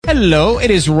Hello, it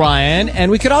is Ryan,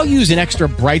 and we could all use an extra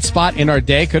bright spot in our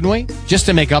day, couldn't we? Just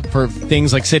to make up for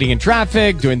things like sitting in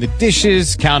traffic, doing the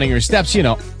dishes, counting your steps, you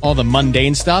know, all the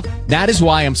mundane stuff. That is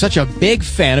why I'm such a big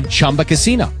fan of Chumba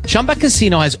Casino. Chumba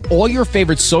Casino has all your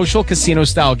favorite social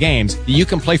casino-style games that you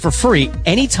can play for free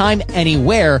anytime,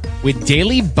 anywhere with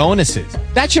daily bonuses.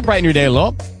 That should brighten your day a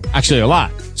little. Actually, a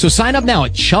lot. So sign up now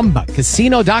at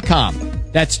ChumbaCasino.com.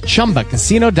 That's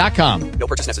ChumbaCasino.com. No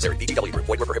purchase necessary. VGW Group.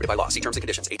 Void where prohibited by law. See terms and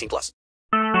conditions. 18+.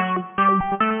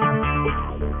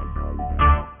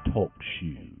 Talk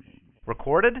shoes.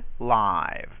 Recorded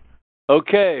live.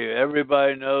 Okay,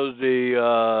 everybody knows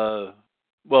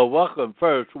welcome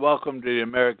first. Welcome to the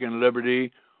American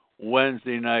Liberty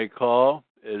Wednesday night call.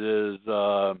 It is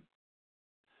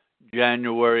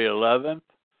January 11th,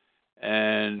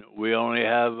 and we only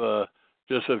have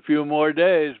just a few more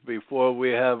days before we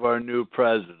have our new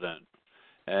president,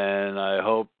 and I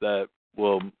hope that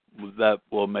will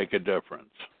make a difference.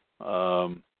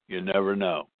 You never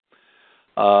know.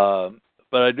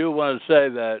 But I do want to say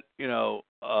that,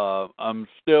 I'm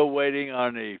still waiting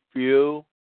on a few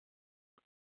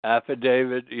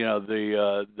affidavit,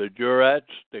 the jurats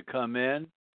to come in.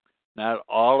 Not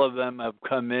all of them have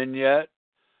come in yet.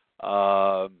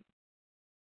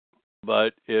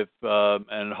 But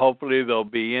and hopefully they'll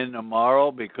be in tomorrow,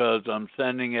 because I'm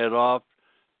sending it off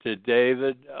to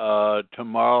David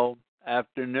tomorrow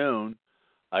afternoon.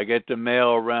 I get the mail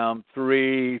around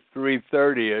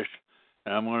 3:30ish,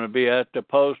 and I'm going to be at the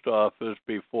post office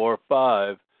before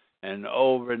 5 and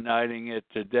overnighting it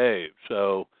to Dave.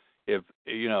 So if,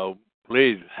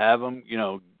 please have them,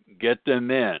 get them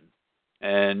in.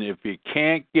 And if you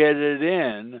can't get it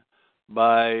in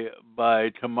by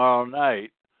tomorrow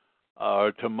night,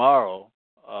 or tomorrow,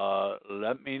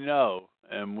 let me know,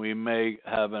 and we may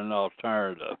have an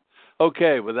alternative.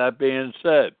 Okay, with that being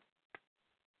said,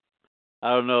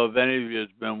 I don't know if any of you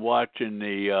has been watching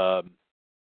the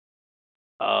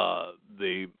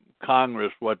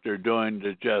Congress, what they're doing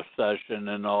to Jeff Sessions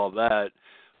and all that,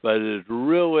 but it's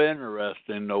real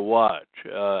interesting to watch.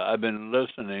 I've been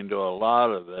listening to a lot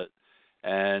of it,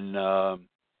 and,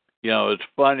 it's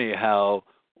funny how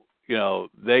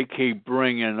they keep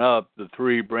bringing up the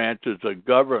three branches of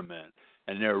government,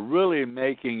 and they're really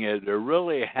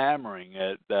hammering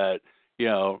it that,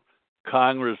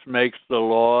 Congress makes the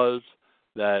laws,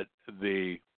 that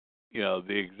the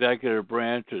executive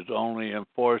branch is only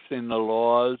enforcing the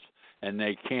laws, and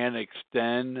they can't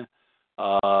extend.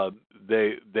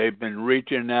 They've been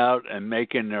reaching out and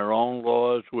making their own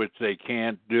laws, which they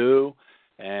can't do.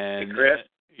 And hey, Chris?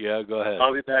 Yeah, go ahead.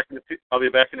 I'll be back in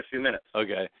a few minutes.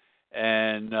 Okay.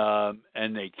 And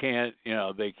they can't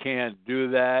do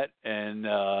that, and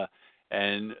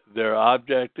their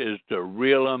object is to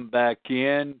reel them back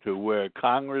in to where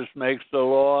Congress makes the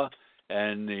law,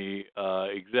 and the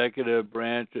executive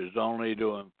branch is only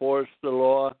to enforce the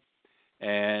law.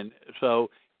 And so,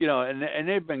 and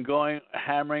they've been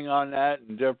hammering on that,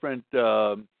 and different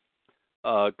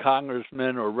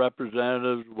congressmen or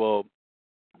representatives will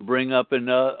bring up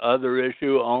another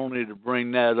issue only to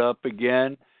bring that up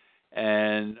again.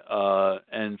 And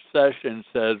Sessions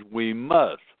says we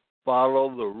must follow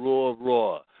the rule of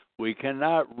law. We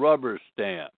cannot rubber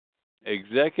stamp.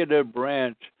 Executive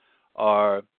branch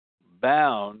are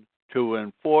bound to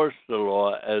enforce the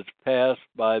law as passed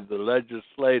by the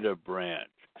legislative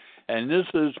branch. And this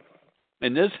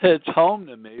hits home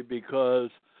to me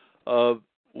because of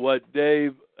what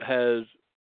Dave has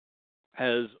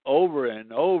over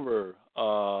and over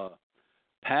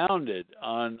pounded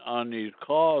on these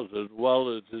calls, as well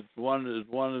as it's one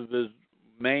of his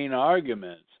main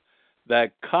arguments,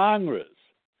 that Congress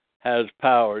has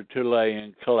power to lay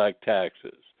and collect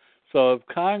taxes. So if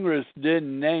Congress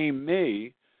didn't name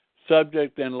me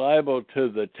subject and liable to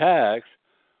the tax,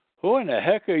 who in the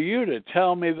heck are you to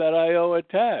tell me that I owe a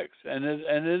tax? And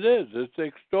it's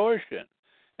extortion.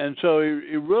 And so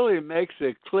he really makes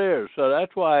it clear. So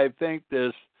that's why I think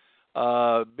this,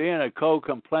 being a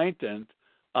co-complainant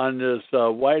on this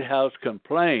White House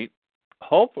complaint,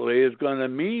 hopefully is going to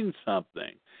mean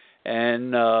something.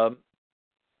 And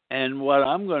what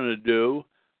I'm going to do,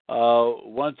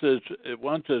 once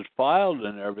it's filed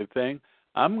and everything,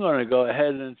 I'm going to go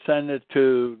ahead and send it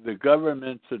to the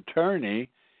government's attorney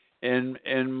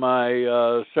in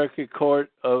my circuit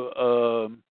court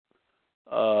of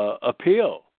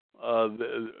appeal,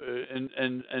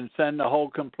 and send the whole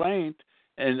complaint,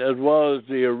 and as well as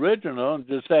the original, and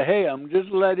just say, hey, I'm just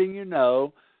letting you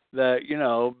know that,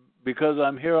 because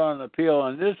I'm here on appeal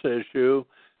on this issue,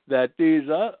 that these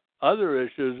other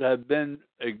issues have been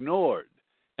ignored.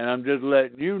 And I'm just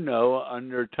letting you know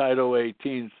under Title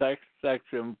 18,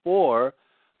 Section 4,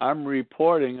 I'm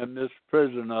reporting a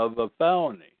misprision of a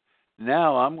felony.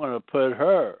 Now I'm going to put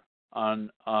her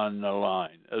on the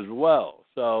line as well.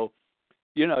 So,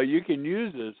 you can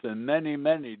use this in many,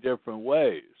 many different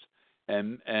ways,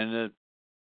 and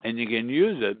you can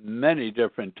use it many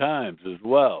different times as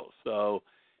well. So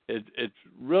it's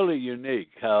really unique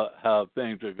how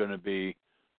things are going to be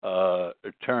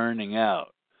turning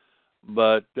out.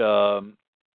 But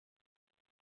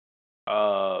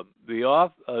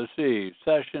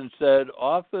Sessions said,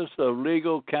 Office of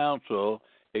Legal Counsel,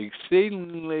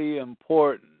 exceedingly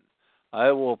important.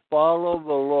 I will follow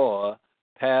the law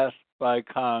passed by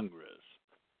Congress.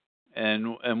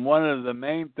 And one of the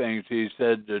main things he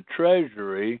said, the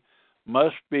Treasury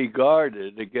must be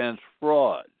guarded against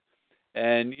fraud.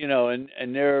 And,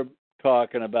 and they're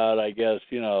talking about, I guess,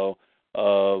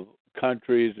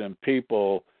 countries and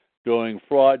people doing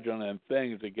fraudulent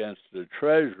things against the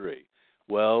Treasury.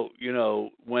 Well,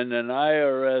 when an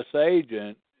IRS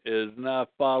agent is not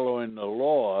following the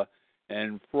law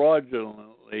and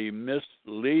fraudulently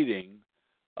misleading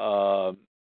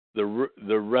the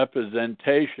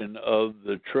representation of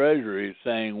the Treasury,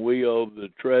 saying we owe the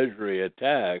Treasury a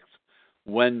tax,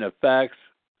 when the facts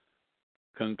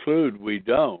conclude we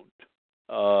don't,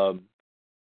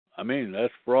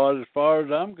 that's fraud as far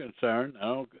as I'm concerned.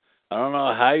 I don't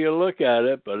know how you look at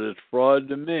it, but it's fraud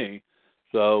to me.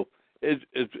 So it's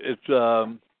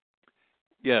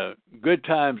good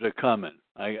times are coming.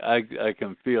 I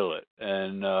can feel it,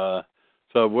 and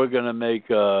so we're going to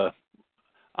make.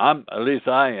 At least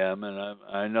I am, and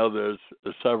I know there's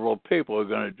several people who are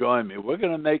going to join me. We're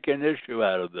going to make an issue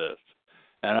out of this,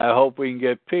 and I hope we can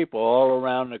get people all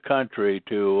around the country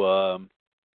to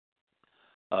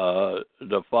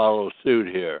follow suit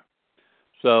here.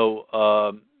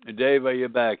 So, Dave, are you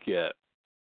back yet?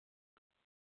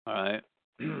 All right.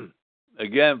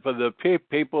 Again, for the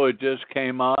people who just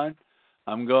came on,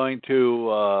 I'm going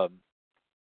to.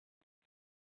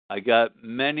 I got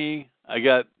many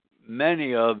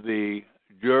of the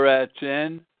jurats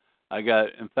in. I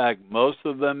got, in fact, most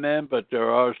of them in, but there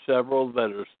are several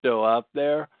that are still out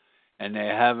there, and I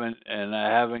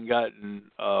haven't gotten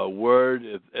word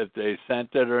if they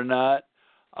sent it or not.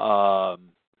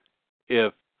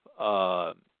 If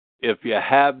you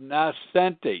have not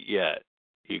sent it yet,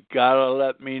 you gotta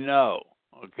let me know,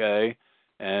 okay?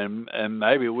 And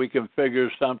maybe we can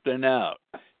figure something out.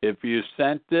 If you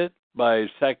sent it by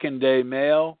second-day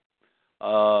mail,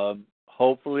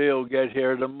 hopefully it'll get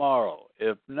here tomorrow.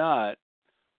 If not,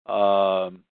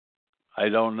 I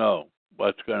don't know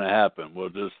what's going to happen. We'll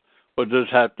just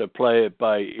have to play it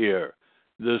by ear.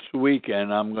 This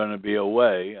weekend I'm going to be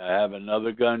away. I have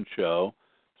another gun show,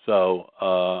 so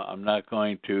I'm not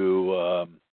going to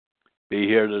be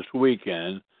here this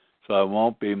weekend. So I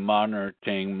won't be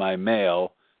monitoring my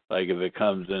mail like if it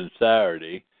comes in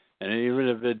Saturday. And even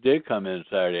if it did come in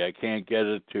Saturday, I can't get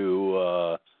it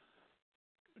to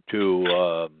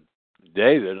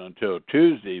David until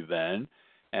Tuesday then,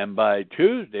 and by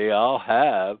Tuesday I'll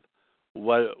have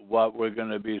what we're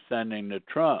going to be sending to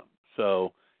Trump.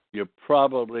 So you're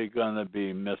probably going to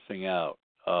be missing out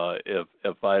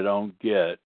if I don't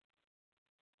get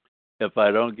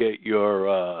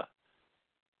your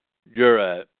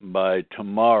jurat by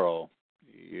tomorrow.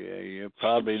 You're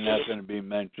probably not going to be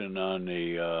mentioned on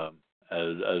the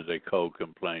as a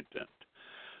co-complainant.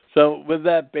 So with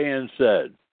that being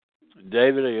said,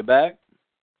 David, are you back?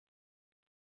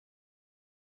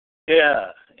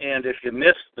 Yeah, and if you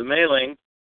missed the mailing,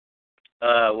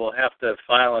 we'll have to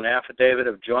file an affidavit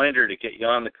of joinder to get you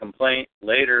on the complaint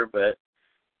later, but,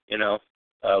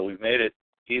 we've made it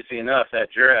easy enough. That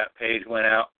jurat page went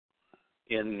out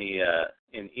in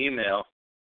email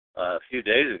a few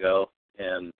days ago,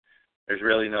 and there's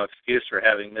really no excuse for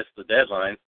having missed the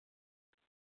deadline.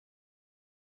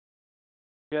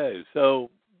 Okay, so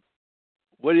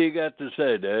what do you got to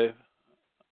say, Dave?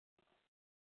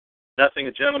 Nothing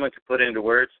a gentleman could put into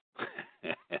words.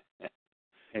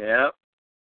 Yeah.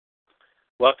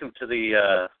 Welcome to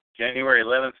the January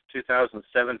 11th,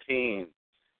 2017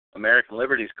 American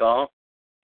Liberties call.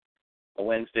 A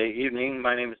Wednesday evening.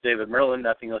 My name is David Merlin.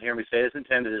 Nothing you'll hear me say is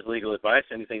intended as legal advice.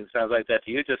 Anything that sounds like that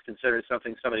to you, just consider it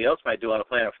something somebody else might do on a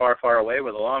planet far, far away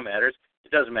where the law matters.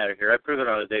 It doesn't matter here. I prove it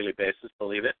on a daily basis.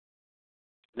 Believe it.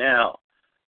 Now,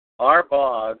 our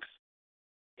bogs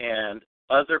and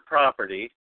other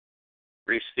property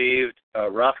received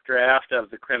a rough draft of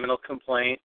the criminal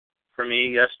complaint from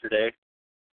me yesterday.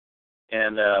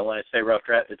 And when I say rough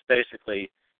draft, it's basically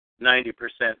 90%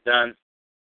 done.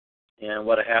 And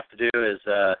what I have to do is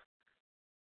I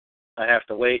have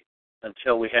to wait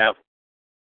until we have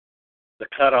the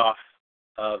cutoff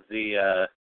of the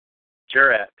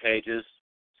jurat pages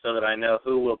so that I know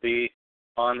who will be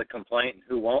on the complaint and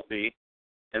who won't be,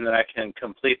 and then I can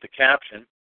complete the caption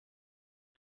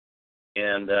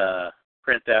and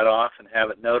print that off and have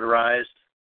it notarized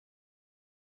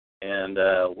and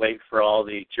wait for all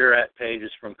the jurat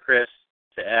pages from Chris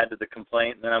to add to the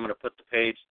complaint. And then I'm going to put the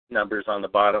page numbers on the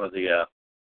bottom of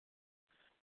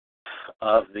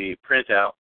the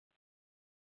printout.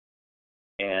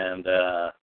 And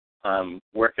I'm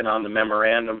working on the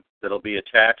memorandum that'll be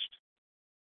attached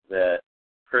that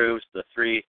proves the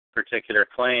 3 particular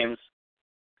claims.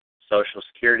 Social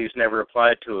Security is never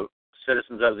applied to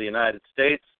citizens of the United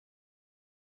States,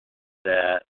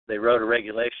 that they wrote a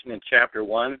regulation in Chapter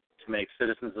 1 to make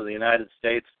citizens of the United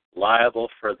States liable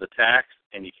for the tax,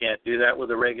 and you can't do that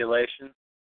with a regulation.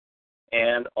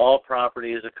 And all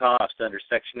property is a cost under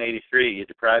Section 83. You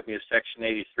deprive me of Section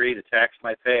 83 to tax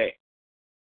my pay.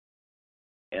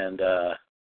 And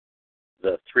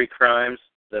the 3 crimes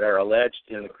that are alleged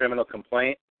in the criminal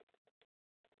complaint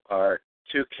are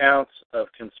 2 counts of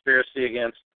conspiracy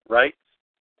against rights.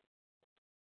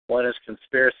 One is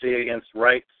conspiracy against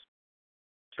rights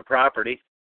to property.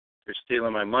 They're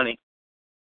stealing my money.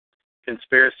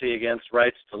 Conspiracy against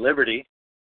rights to liberty.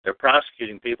 They're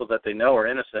prosecuting people that they know are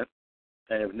innocent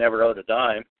and have never owed a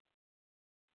dime.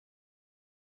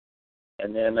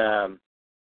 And then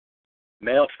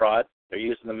mail fraud. They're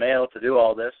using the mail to do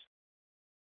all this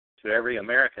to every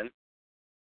American.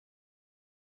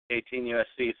 18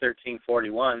 U.S.C.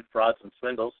 1341, frauds and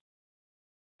swindles.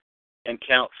 And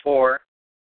count 4,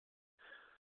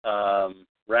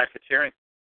 racketeering.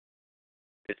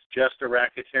 It's just a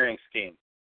racketeering scheme.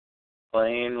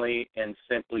 Plainly and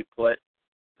simply put,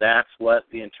 that's what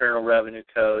the Internal Revenue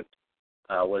Code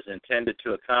was intended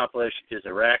to accomplish, is a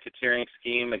racketeering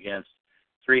scheme against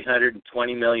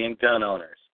 320 million gun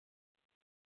owners.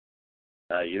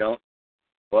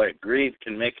 Greed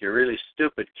can make you really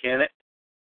stupid, can it?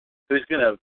 Who's going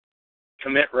to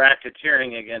commit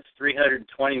racketeering against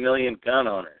 320 million gun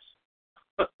owners?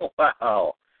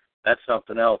 Wow, that's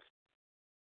something else.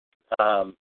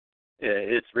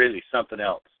 It's really something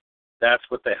else. That's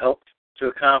what they hoped to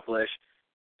accomplish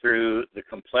through the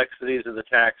complexities of the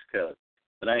tax code.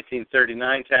 The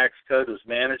 1939 tax code was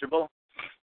manageable,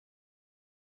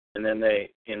 and then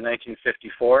they, in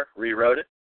 1954, rewrote it,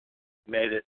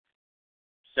 made it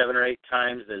 7 or 8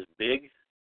 times as big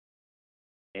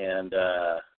and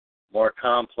more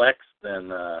complex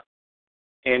than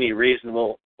any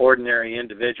reasonable, ordinary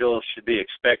individual should be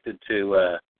expected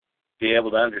to be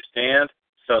able to understand,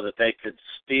 so that they could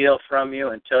steal from you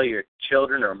until your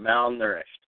children are malnourished.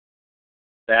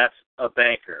 That's a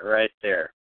banker right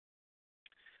there.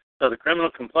 So the criminal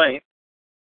complaint,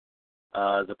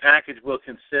 the package will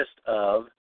consist of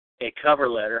a cover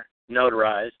letter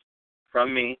notarized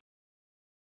from me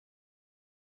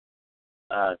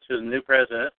to the new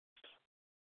president,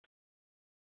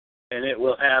 and it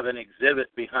will have an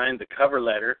exhibit behind the cover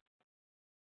letter,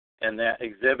 and that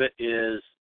exhibit is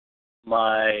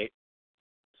my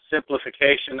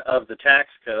simplification of the tax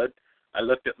code. I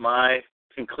looked at my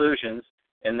conclusions,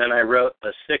 and then I wrote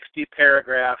a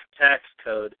 60-paragraph tax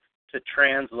code to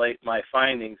translate my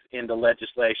findings into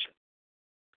legislation.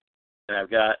 And I've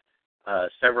got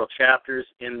several chapters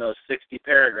in those 60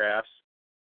 paragraphs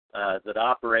that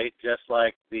operate just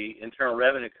like the Internal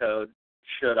Revenue Code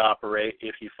should operate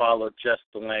if you follow just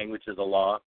the language of the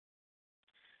law.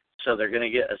 So they're going to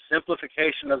get a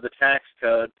simplification of the tax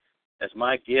code as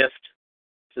my gift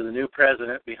to the new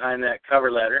president behind that cover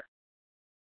letter.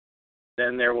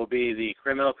 Then there will be the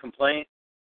criminal complaint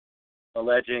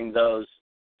alleging those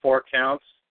 4 counts,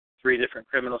 3 different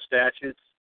criminal statutes,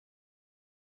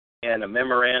 and a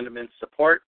memorandum in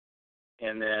support,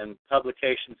 and then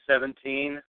publication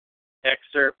 17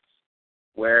 excerpts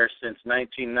where since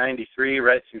 1993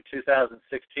 right through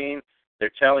 2016,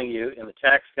 they're telling you in the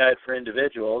tax guide for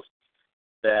individuals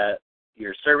that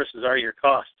your services are your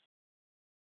cost.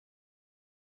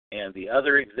 And the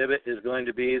other exhibit is going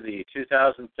to be the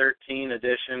 2013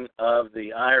 edition of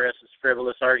the IRS's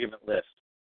frivolous argument list.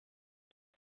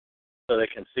 So they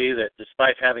can see that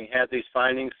despite having had these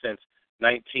findings since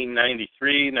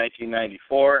 1993,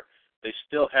 1994, they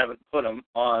still haven't put them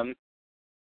on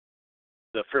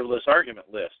the frivolous argument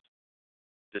list,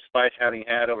 despite having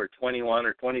had over 21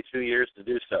 or 22 years to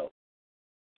do so.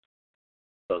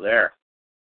 So there.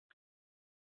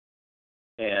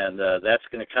 And that's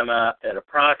going to come out at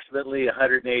approximately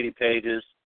 180 pages,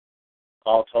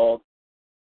 all told,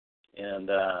 and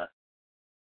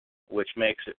which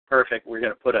makes it perfect. We're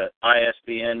going to put an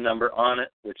ISBN number on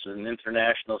it, which is an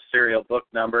international serial book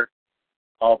number.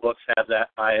 All books have that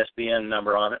ISBN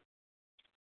number on it.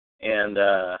 And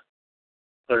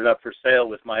put it up for sale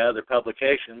with my other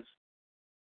publications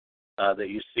that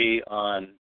you see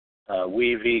on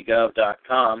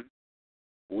wevgov.com,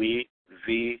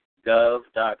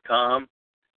 wevgov.com.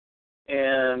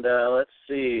 And let's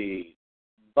see,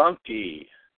 Bunky.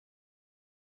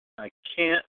 I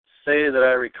can't say that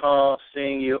I recall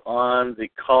seeing you on the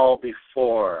call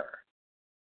before.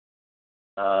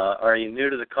 Are you new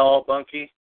to the call,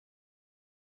 Bunky?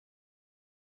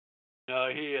 No,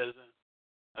 he isn't.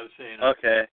 I've seen him.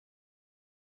 Okay.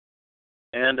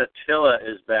 And Attila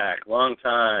is back. Long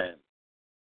time.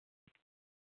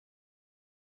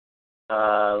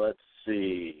 Let's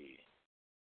see.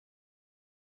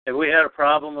 Have we had a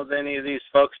problem with any of these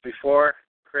folks before,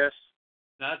 Chris?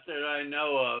 Not that I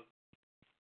know of.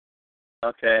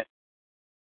 Okay.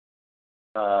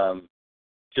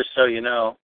 Just so you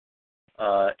know,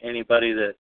 anybody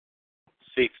that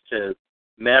seeks to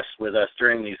mess with us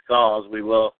during these calls, we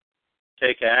will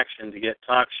take action to get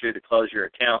TalkShoe to close your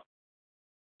account.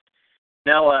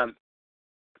 Now,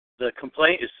 the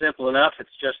complaint is simple enough. It's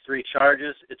just 3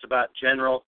 charges. It's about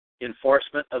general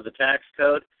enforcement of the tax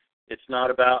code. It's not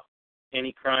about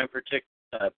any crime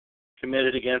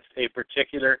committed against a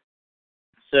particular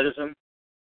citizen,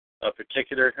 a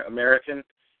particular American.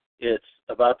 It's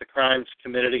about the crimes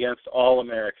committed against all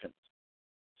Americans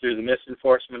through the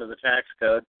misenforcement of the tax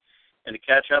code. And to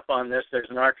catch up on this, there's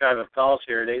an archive of calls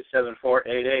here at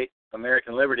 874-88,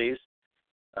 American Liberties.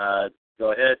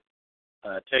 Go ahead,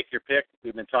 take your pick.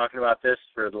 We've been talking about this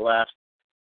for the last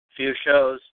few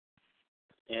shows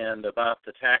and about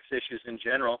the tax issues in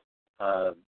general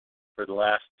for the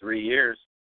last 3 years.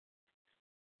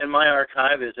 And my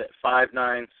archive is at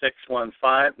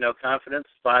 59615, no confidence,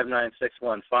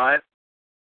 59615.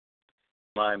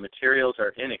 My materials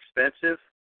are inexpensive.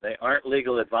 They aren't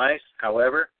legal advice.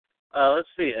 However, let's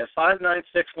see, at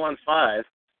 59615,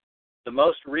 the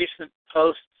most recent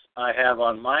posts I have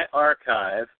on my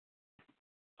archive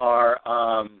are,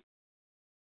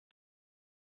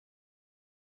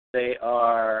 they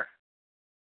are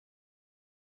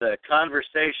the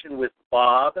conversation with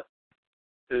Bob,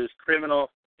 whose criminal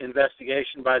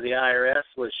investigation by the IRS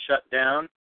was shut down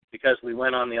because we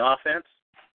went on the offense.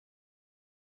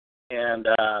 And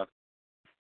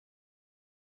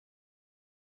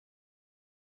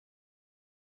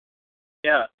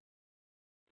yeah,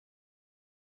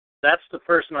 that's the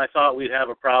person I thought we'd have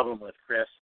a problem with, Chris.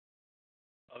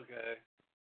 Okay.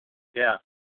 Yeah.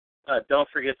 Don't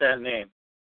forget that name.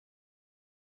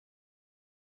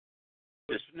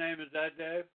 Which name is that,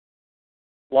 Dave?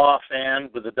 Law Fan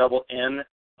with a double N.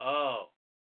 Oh.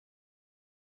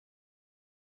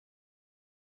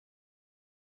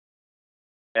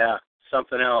 Yeah,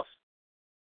 something else.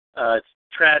 It's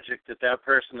tragic that that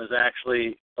person is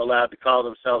actually allowed to call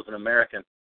themselves an American.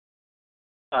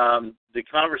 The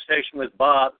conversation with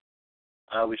Bob,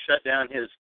 we shut down his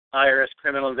IRS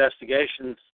Criminal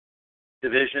Investigations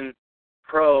Division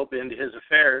probe into his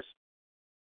affairs.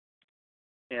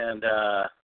 And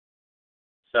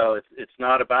so it's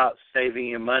not about saving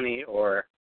you money or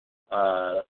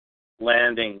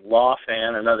landing Law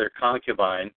Fan, another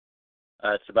concubine.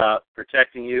 It's about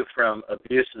protecting you from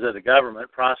abuses of the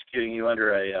government, prosecuting you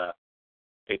under a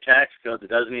tax code that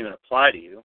doesn't even apply to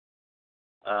you,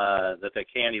 that they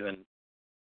can't even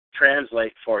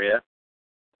translate for you.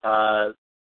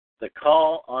 The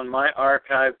call on my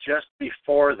archive just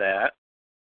before that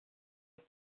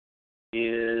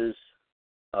is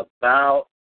about,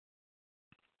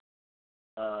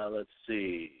 let's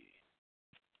see,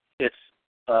 it's,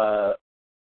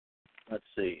 let's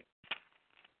see,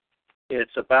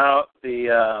 it's about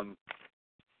the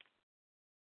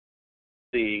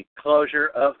closure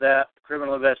of that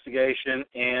criminal investigation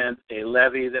and a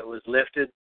levy that was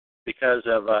lifted because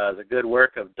of the good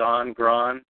work of Don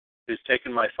Braun, who's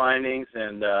taken my findings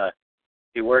and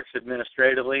he works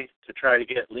administratively to try to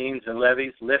get liens and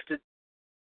levies lifted.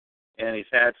 And he's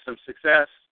had some success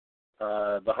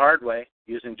the hard way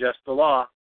using just the law.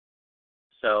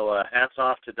 So hats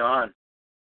off to Don.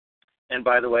 And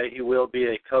by the way, he will be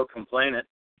a co-complainant.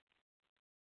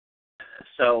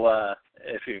 So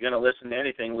if you're going to listen to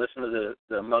anything, listen to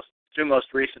the two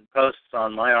most recent posts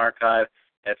on my archive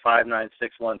at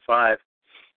 59615.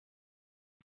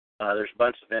 There's a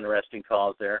bunch of interesting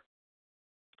calls there.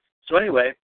 So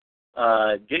anyway,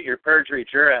 get your perjury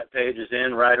jurat pages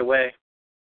in right away.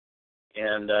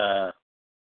 And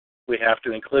we have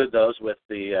to include those with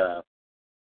the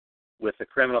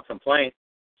criminal complaint.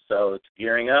 So it's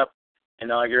gearing up.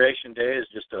 Inauguration day is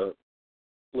just a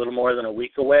little more than a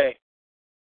week away,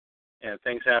 and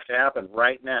things have to happen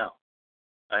right now.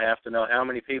 I have to know how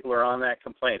many people are on that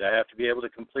complaint. I have to be able to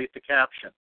complete the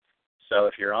caption. So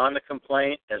if you're on the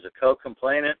complaint as a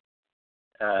co-complainant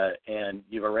and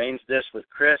you've arranged this with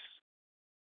Chris,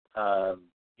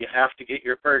 you have to get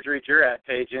your perjury jurat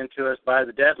page into us by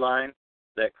the deadline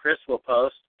that Chris will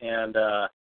post. And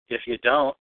if you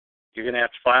don't, you're going to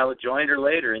have to file a joinder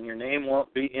later, and your name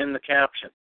won't be in the caption.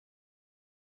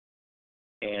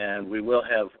 And we will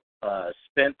have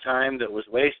spent time that was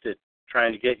wasted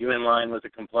trying to get you in line with the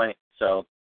complaint. So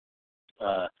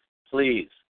please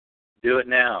do it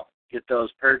now. Get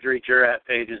those perjury jurat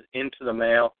pages into the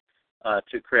mail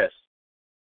to Chris.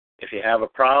 If you have a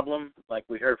problem, like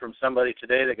we heard from somebody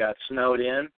today that got snowed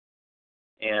in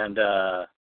and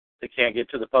they can't get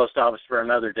to the post office for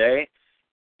another day,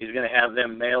 he's going to have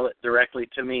them mail it directly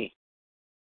to me.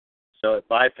 So it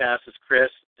bypasses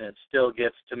Chris and it still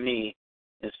gets to me.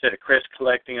 Instead of Chris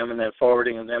collecting them and then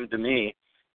forwarding them to me,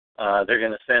 they're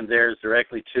going to send theirs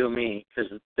directly to me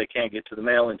because they can't get to the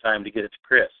mail in time to get it to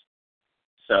Chris.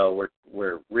 So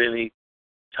we're really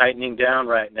tightening down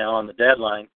right now on the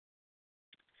deadline.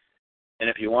 And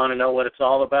if you want to know what it's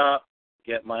all about,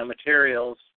 get my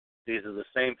materials. These are the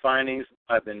same findings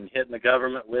I've been hitting the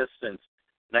government with since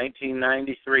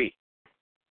 1993.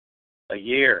 A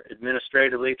year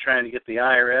administratively trying to get the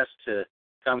IRS to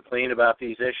come clean about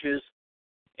these issues.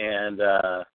 And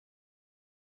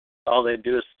all they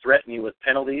do is threaten you with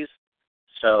penalties.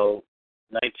 So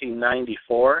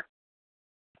 1994,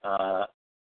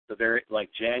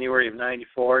 January of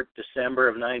 94, December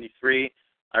of 93,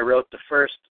 I wrote the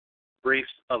first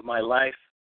briefs of my life,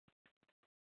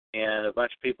 and a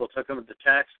bunch of people took them to the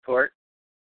tax court,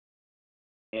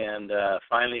 and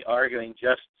finally arguing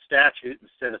just statute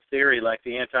instead of theory like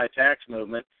the anti-tax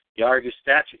movement. You argue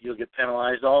statute, you'll get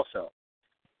penalized also.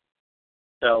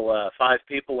 So 5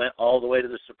 people went all the way to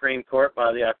the Supreme Court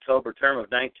by the October term of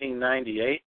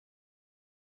 1998,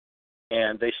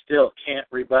 and they still can't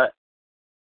rebut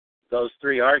those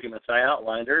 3 arguments I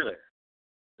outlined earlier.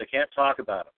 They can't talk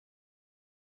about them.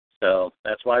 So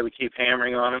that's why we keep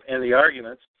hammering on them. And the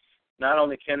arguments, not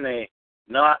only can they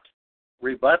not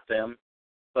rebut them,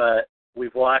 but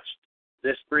we've watched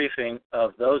this briefing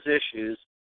of those issues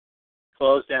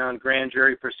close down grand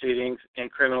jury proceedings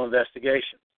and criminal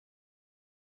investigations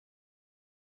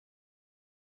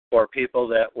for people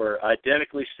that were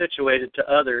identically situated to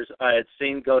others I had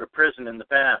seen go to prison in the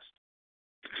past.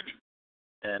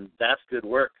 And that's good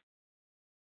work.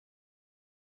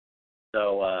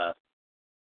 So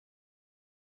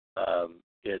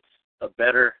it's a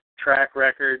better track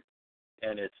record,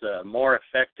 and it's a more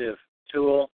effective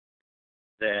tool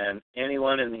than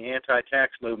anyone in the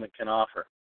anti-tax movement can offer.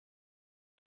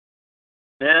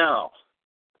 Now,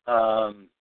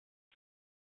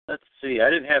 let's see. I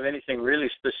didn't have anything really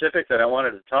specific that I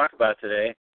wanted to talk about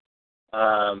today.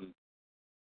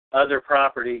 Other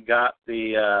property got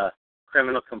the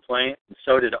criminal complaint, and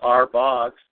so did R.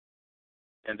 Boggs,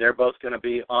 and they're both going to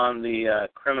be on the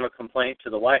criminal complaint to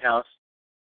the White House.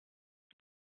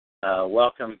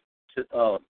 Welcome to,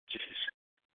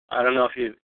 I don't know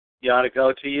if you ought to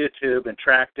go to YouTube and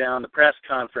track down the press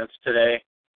conference today,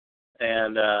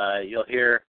 and you'll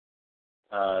hear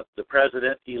the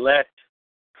president-elect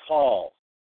call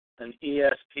an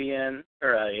ESPN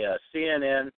or a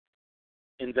CNN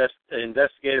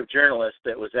investigative journalist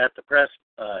that was at the press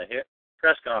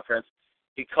conference.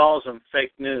 He calls them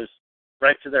fake news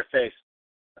right to their face.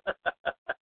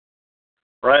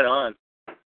 Right on.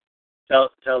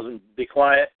 Tells them, be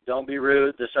quiet, don't be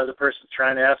rude. This other person's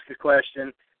trying to ask a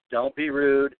question. Don't be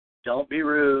rude. Don't be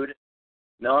rude.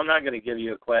 No, I'm not going to give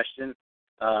you a question.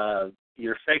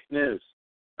 You're fake news.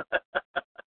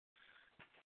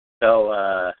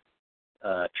 So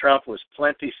Trump was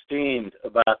plenty steamed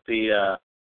about the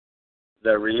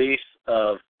release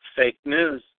of fake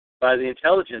news by the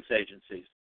intelligence agencies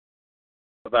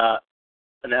about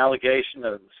an allegation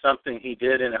of something he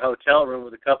did in a hotel room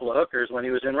with a couple of hookers when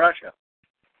he was in Russia.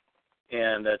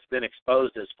 And that's been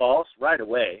exposed as false right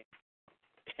away.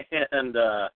 And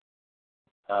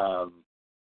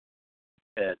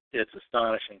it's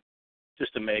astonishing,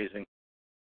 just amazing.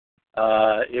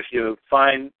 If you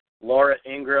find Laura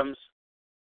Ingram's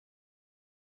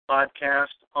podcast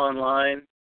online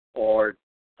or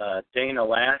Dana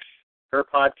Lash, her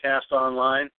podcast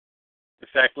online, in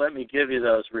fact, let me give you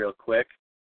those real quick.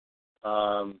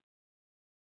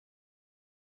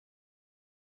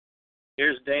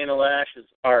 Here's Dana Lash's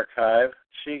archive.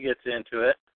 She gets into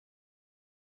it.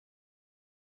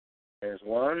 There's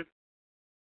one.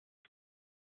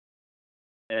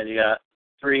 And you got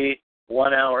 3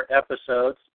 one-hour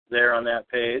episodes there on that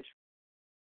page.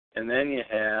 And then you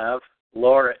have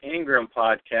Laura Ingram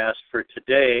podcast for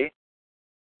today,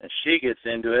 and she gets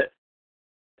into it.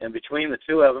 And between the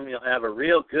two of them, you'll have a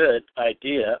real good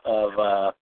idea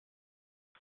of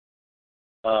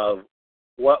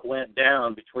what went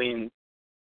down between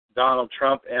Donald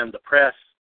Trump and the press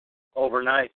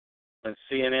overnight when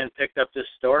CNN picked up this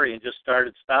story and just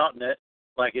started spouting it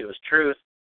like it was truth,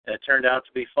 and it turned out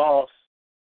to be false.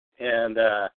 And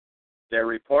their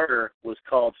reporter was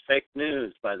called fake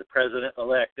news by the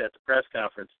president-elect at the press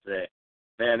conference today.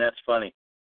 Man, that's funny.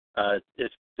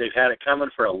 They've had it coming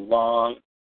for a long,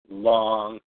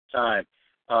 long time.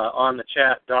 On the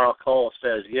chat, Darrell Cole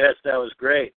says, yes, that was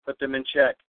great. Put them in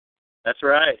check. That's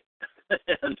right.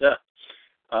 And,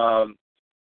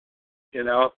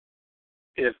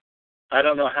 if I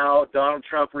don't know how Donald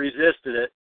Trump resisted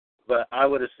it, but I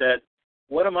would have said,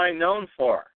 what am I known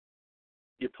for?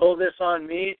 You pull this on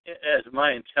me as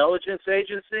my intelligence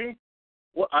agency?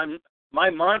 Well, my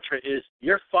mantra is,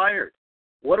 you're fired.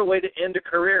 What a way to end a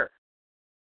career.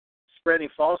 Spreading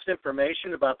false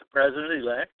information about the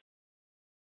president-elect.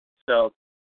 So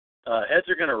heads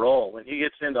are going to roll. When he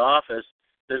gets into office,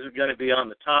 this is going to be on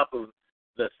the top of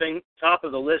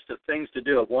the list of things to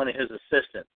do of one of his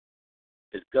assistants,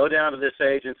 is go down to this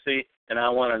agency, and I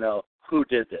want to know who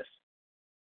did this.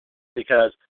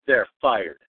 Because they're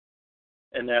fired.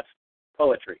 And that's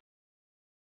poetry.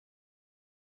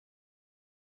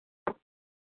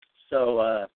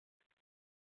 So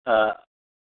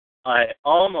I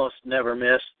almost never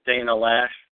miss Dana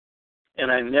Lash,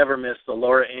 and I never miss the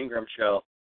Laura Ingraham show.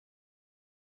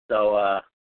 So,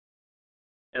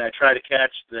 and I try to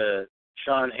catch the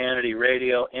Sean Hannity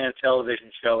radio and television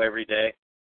show every day.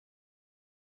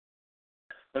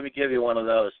 Let me give you one of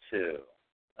those, too.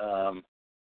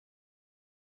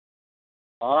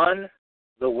 On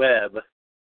the web,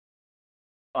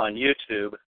 on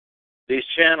YouTube, these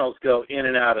channels go in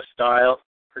and out of style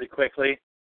pretty quickly.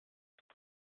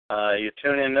 You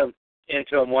tune into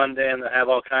them one day and they'll have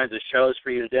all kinds of shows for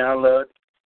you to download.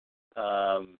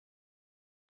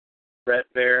 Brett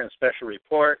Baer and Special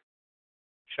Report,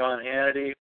 Sean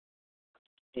Hannity,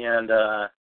 and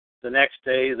the next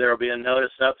day there will be a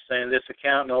notice up saying this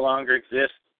account no longer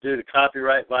exists due to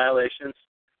copyright violations.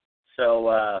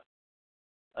 So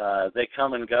they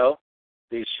come and go.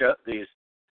 These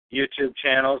YouTube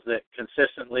channels that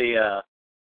consistently.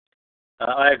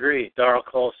 I agree. Darrell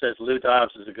Cole says Lou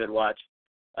Dobbs is a good watch.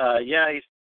 Yeah,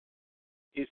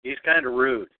 he's kind of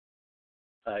rude.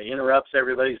 He interrupts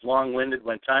everybody's long-winded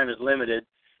when time is limited,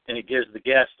 and he gives the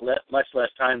guests much less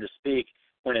time to speak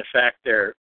when, in fact,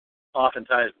 they're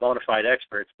oftentimes bona fide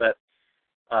experts. But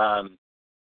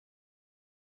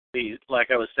like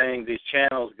I was saying, these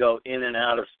channels go in and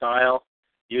out of style.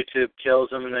 YouTube kills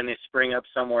them, and then they spring up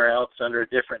somewhere else under a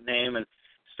different name and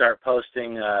start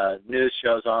posting news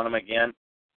shows on them again.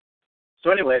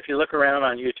 So anyway, if you look around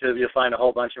on YouTube, you'll find a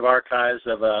whole bunch of archives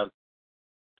of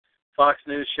Fox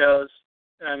News shows.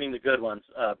 I mean the good ones.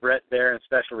 Brett Baer and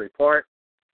Special Report,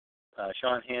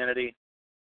 Sean Hannity,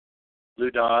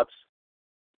 Lou Dobbs,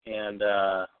 and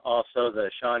also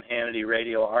the Sean Hannity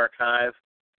Radio Archive.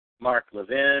 Mark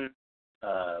Levin,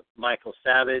 Michael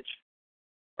Savage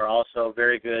are also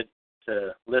very good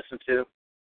to listen to.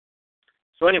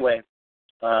 So anyway,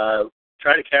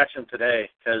 try to catch them today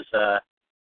because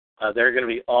they're going to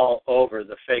be all over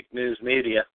the fake news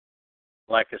media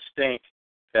like a stink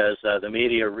because the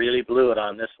media really blew it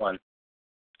on this one,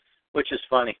 which is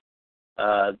funny.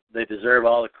 They deserve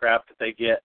all the crap that they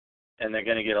get, and they're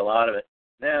going to get a lot of it.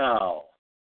 Now,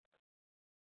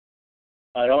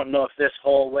 I don't know if this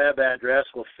whole web address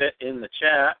will fit in the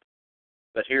chat,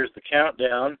 but here's the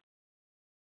countdown.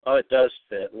 Oh, it does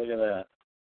fit. Look at that.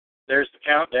 There's the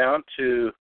countdown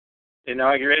to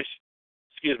Inauguration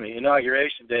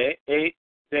Day, 8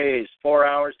 days, 4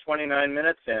 hours, 29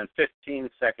 minutes, and 15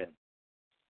 seconds.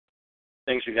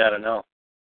 Things you got to know.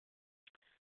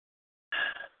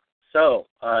 So,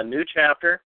 new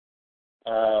chapter.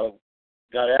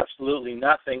 Got absolutely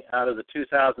nothing out of the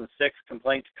 2006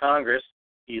 complaint to Congress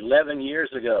 11 years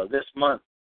ago, this month,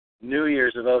 New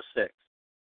Year's of 06.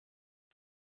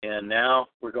 And now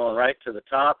we're going right to the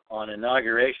top on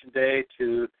Inauguration Day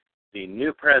to the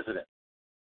new president.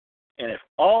 And if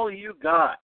all you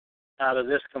got out of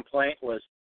this complaint was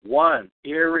one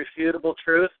irrefutable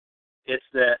truth, it's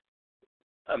that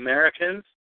Americans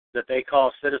that they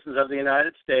call citizens of the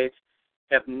United States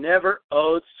have never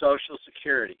owed Social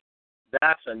Security.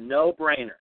 That's a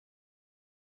no-brainer.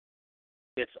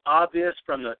 It's obvious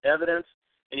from the evidence,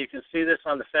 and you can see this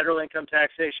on the federal income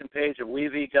taxation page of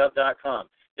wevgov.com.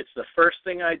 It's the first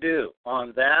thing I do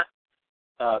on that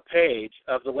page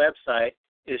of the website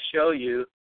is show you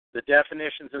the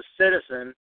definitions of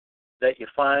citizen that you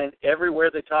find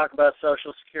everywhere they talk about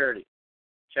Social Security.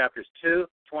 Chapters 2,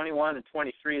 21, and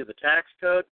 23 of the Tax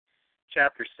Code,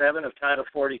 Chapter 7 of Title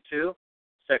 42,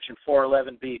 Section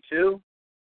 411B2.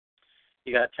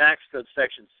 You got Tax Code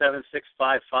Section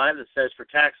 7655 that says for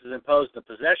taxes imposed on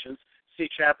possessions, see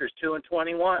Chapters 2 and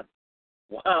 21.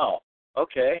 Wow.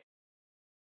 Okay.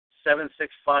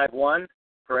 7651,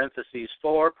 parentheses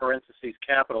 4, parentheses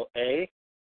capital A,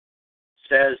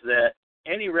 says that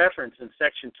any reference in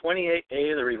Section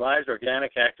 28A of the Revised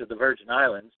Organic Act of the Virgin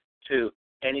Islands to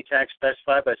any tax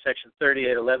specified by Section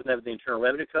 3811 of the Internal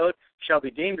Revenue Code shall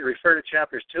be deemed to refer to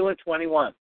Chapters 2 and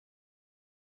 21.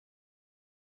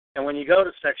 And when you go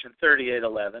to Section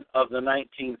 3811 of the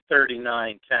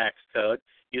 1939 Tax Code,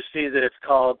 you see that it's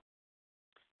called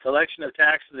Collection of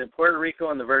Taxes in Puerto Rico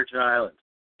and the Virgin Islands.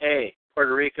 A,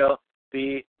 Puerto Rico.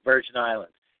 B, Virgin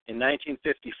Islands. In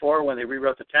 1954, when they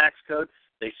rewrote the tax code,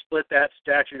 they split that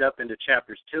statute up into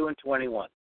Chapters 2 and 21.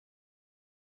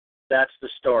 That's the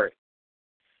story.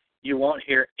 You won't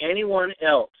hear anyone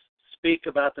else speak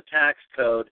about the tax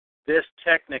code this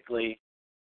technically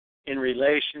in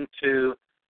relation to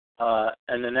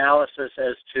an analysis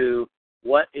as to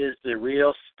what is the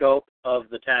real scope of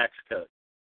the tax code.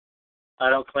 I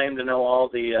don't claim to know all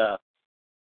the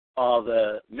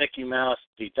Mickey Mouse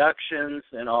deductions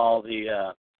and all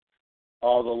the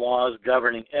laws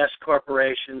governing S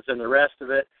corporations and the rest of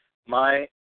it. My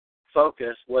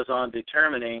focus was on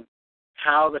determining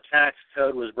how the tax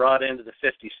code was brought into the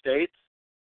 50 states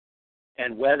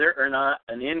and whether or not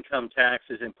an income tax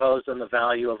is imposed on the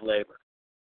value of labor.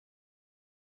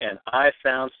 And I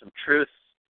found some truths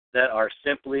that are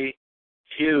simply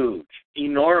huge,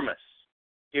 enormous,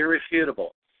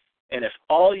 irrefutable. And if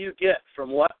all you get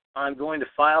from what I'm going to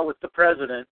file with the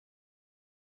president,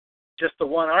 just the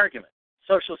one argument,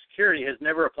 Social Security has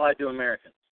never applied to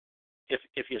Americans.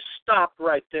 If you stop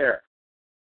right there,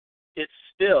 it's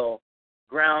still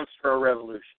grounds for a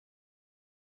revolution.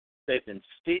 They've been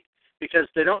steeped because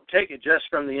they don't take it just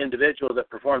from the individual that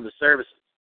performed the services.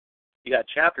 You got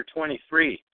Chapter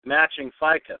 23, matching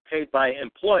FICA, paid by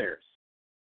employers.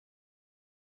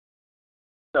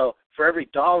 So for every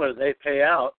dollar they pay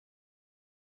out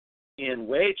in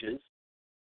wages,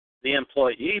 the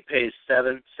employee pays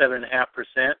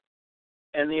 7.5%,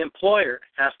 and the employer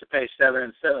has to pay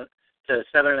 7 to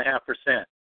 7.5%,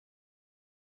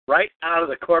 right out of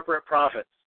the corporate profits.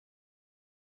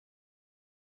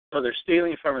 So they're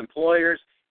stealing from employers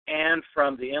and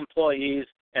from the employees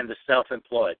and the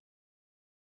self-employed.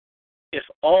 If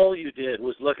all you did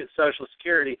was look at Social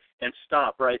Security and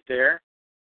stop right there,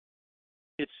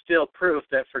 it's still proof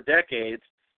that for decades,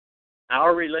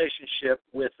 our relationship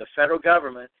with the federal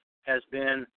government has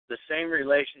been the same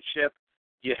relationship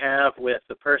you have with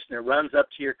the person who runs up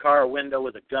to your car window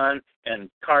with a gun and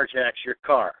carjacks your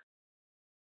car.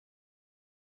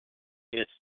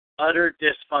 It's utter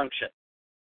dysfunction,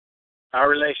 our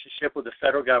relationship with the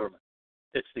federal government.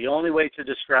 It's the only way to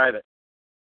describe it.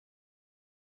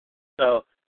 So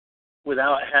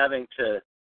without having to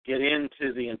get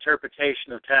into the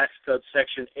interpretation of Tax Code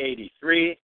Section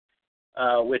 83,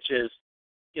 which is,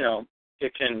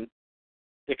 it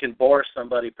can bore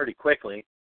somebody pretty quickly,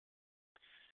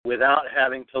 without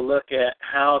having to look at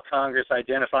how Congress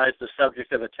identifies the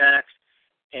subject of a tax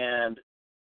and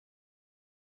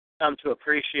come to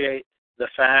appreciate the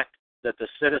fact that the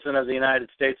citizen of the United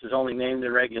States is only named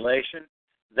in regulation.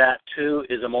 That, too,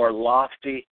 is a more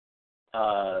lofty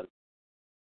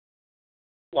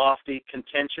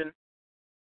contention.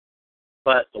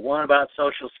 But the one about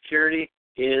Social Security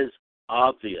is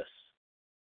obvious.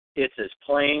 It's as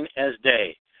plain as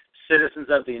day. Citizens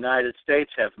of the United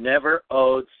States have never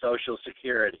owed Social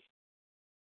Security.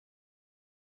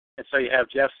 And so you have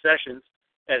Jeff Sessions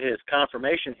at his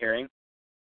confirmation hearing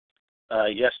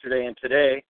yesterday and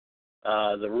today.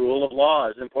 The rule of law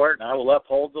is important. I will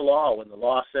uphold the law. When the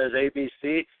law says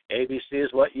ABC, ABC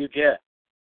is what you get.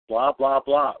 Blah, blah,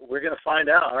 blah. We're going to find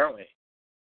out, aren't we?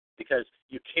 Because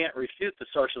you can't refute the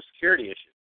Social Security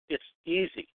issue. It's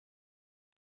easy.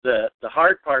 The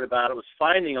hard part about it was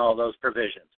finding all those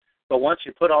provisions. But once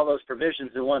you put all those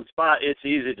provisions in one spot, it's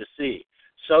easy to see.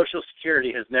 Social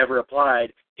Security has never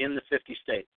applied in the 50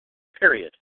 states,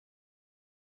 period.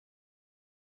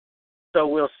 So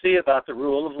we'll see about the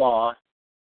rule of law,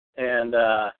 and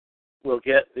we'll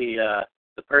get the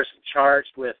person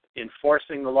charged with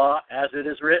enforcing the law as it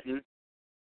is written.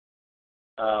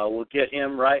 We'll get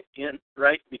him right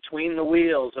between the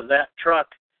wheels of that truck,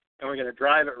 and we're going to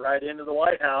drive it right into the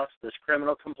White House, this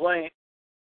criminal complaint,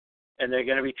 and they're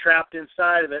going to be trapped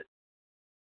inside of it.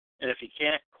 And if you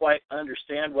can't quite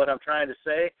understand what I'm trying to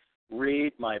say,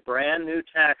 read my brand new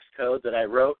tax code that I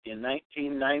wrote in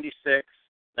 1996,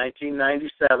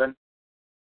 1997,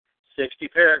 60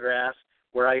 paragraphs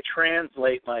where I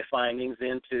translate my findings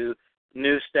into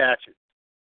new statutes.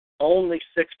 Only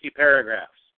 60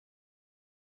 paragraphs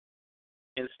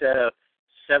instead of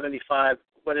 75,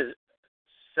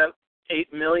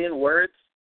 8 million words,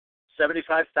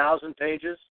 75,000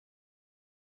 pages.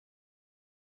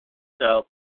 So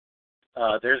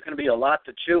there's going to be a lot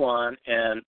to chew on,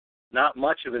 and not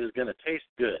much of it is going to taste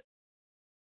good.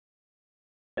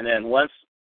 And then once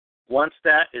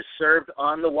that is served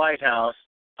on the White House,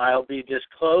 I'll be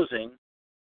disclosing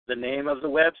the name of the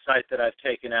website that I've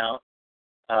taken out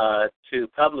to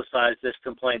publicize this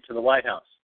complaint to the White House.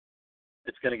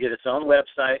 It's going to get its own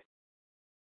website,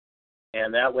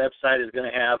 and that website is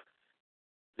going to have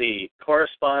the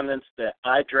correspondence that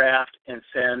I draft and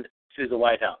send to the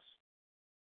White House.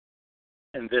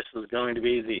 And this is going to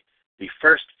be the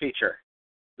first feature,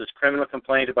 this criminal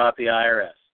complaint about the IRS.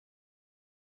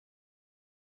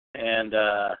 And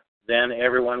then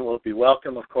everyone will be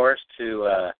welcome, of course,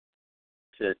 to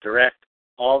direct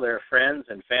all their friends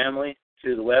and family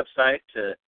to the website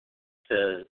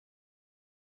to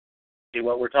see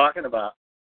what we're talking about.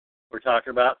 We're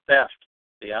talking about theft.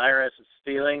 The IRS is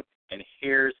stealing, and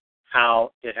here's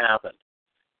how it happened.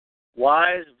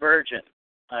 Wise Virgin,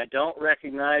 I don't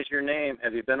recognize your name.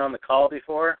 Have you been on the call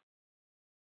before?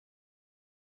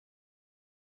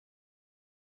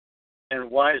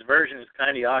 And Wise Virgin is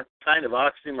kind of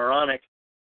oxymoronic.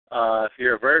 If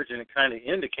you're a virgin, it kind of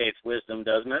indicates wisdom,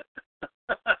 doesn't it?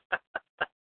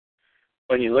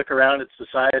 When you look around at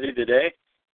society today.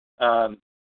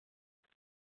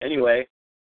 Anyway,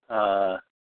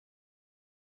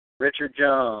 Richard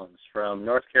Jones from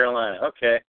North Carolina.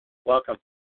 Okay, welcome.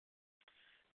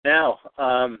 Now,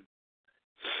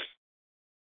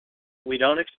 we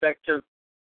don't expect to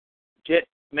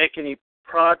make any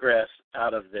progress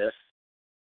out of this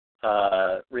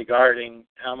regarding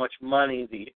how much money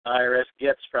the IRS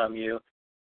gets from you.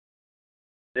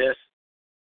 This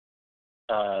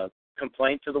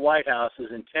complaint to the White House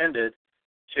is intended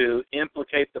to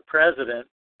implicate the president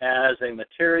as a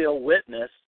material witness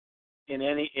in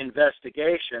any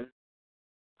investigation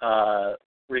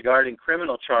regarding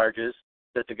criminal charges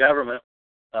that the government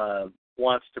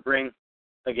wants to bring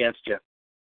against you.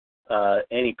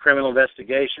 Any criminal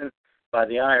investigation by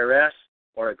the IRS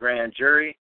or a grand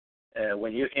jury,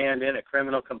 when you hand in a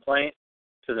criminal complaint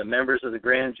to the members of the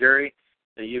grand jury,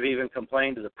 that you've even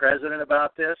complained to the president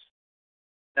about this.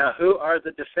 Now, who are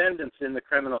the defendants in the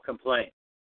criminal complaint?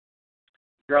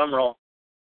 Drum roll.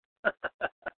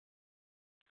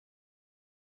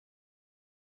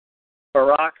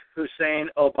 Barack Hussein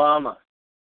Obama.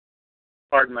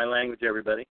 Pardon my language,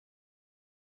 everybody.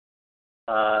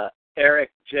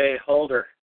 Eric J. Holder.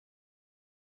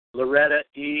 Loretta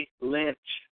E. Lynch.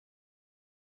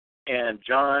 And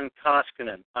John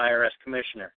Koskinen, IRS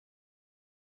Commissioner.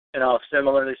 And all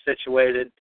similarly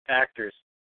situated actors,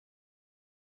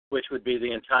 which would be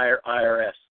the entire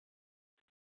IRS.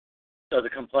 So the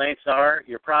complaints are,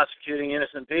 you're prosecuting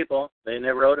innocent people, they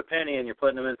never owed a penny, and you're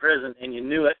putting them in prison, and you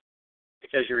knew it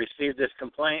because you received this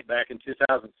complaint back in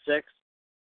 2006.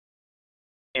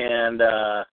 And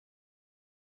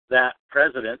that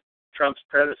president, Trump's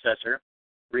predecessor,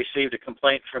 received a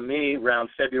complaint from me around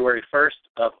February 1st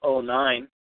of 2009,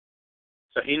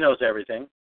 so he knows everything.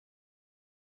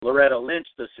 Loretta Lynch,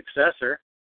 the successor,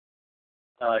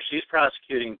 she's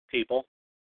prosecuting people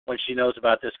when she knows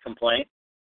about this complaint,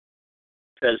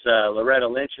 because Loretta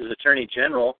Lynch is Attorney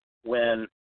General when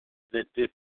the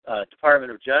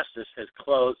Department of Justice has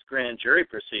closed grand jury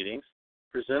proceedings.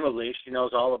 Presumably, she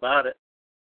knows all about it.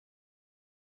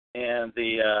 And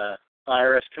the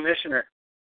IRS Commissioner,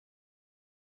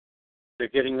 they're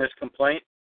getting this complaint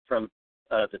from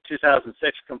the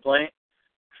 2006 complaint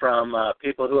from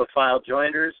people who have filed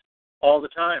joinders all the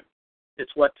time.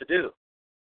 It's what to do.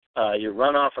 You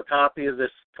run off a copy of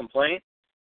this complaint,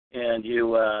 and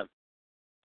you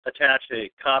attach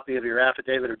a copy of your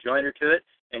affidavit of joinder to it,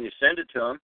 and you send it to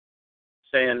them,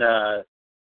 saying,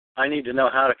 I need to know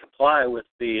how to comply with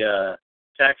the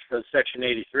Tax Code Section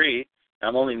 83.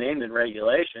 I'm only named in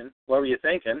regulation. What were you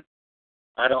thinking?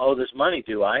 I don't owe this money,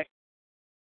 do I?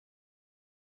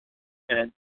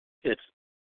 And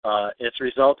it's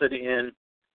resulted in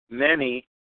many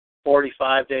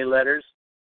 45-day letters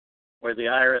where the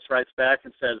IRS writes back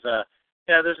and says,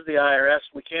 yeah, this is the IRS.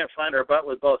 We can't find our butt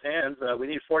with both hands. We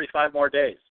need 45 more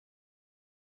days.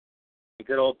 And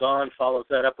good old Don follows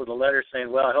that up with a letter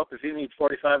saying, well, I hope if you need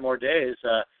 45 more days,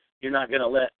 you're not going to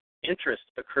let interest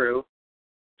accrue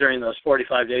during those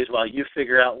 45 days while you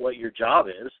figure out what your job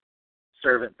is,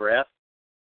 servant breath.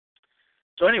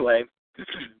 So anyway,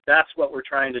 that's what we're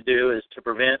trying to do, is to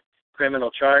prevent criminal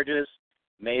charges,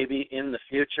 maybe in the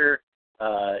future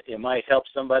it might help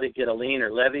somebody get a lien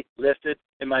or levy lifted.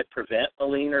 It might prevent a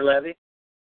lien or levy.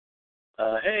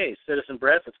 Hey, Citizen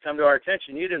Brett, it's come to our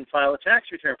attention you didn't file a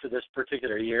tax return for this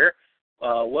particular year.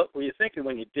 What were you thinking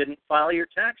when you didn't file your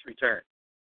tax return?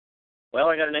 Well,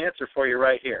 I got an answer for you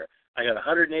right here. I got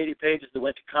 180 pages that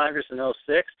went to Congress in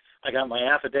 2006. I got my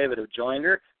affidavit of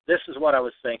joinder. This is what I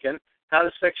was thinking. How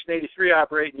does Section 83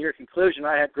 operate? In your conclusion,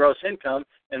 I had gross income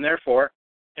and therefore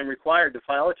am required to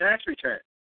file a tax return.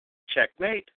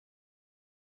 Checkmate.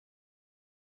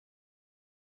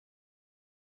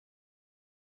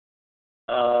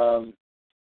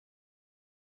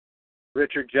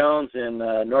 Richard Jones in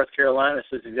North Carolina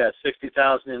says he's got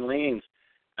 60,000 in liens.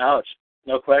 Ouch.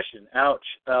 No question. Ouch.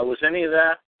 Was any of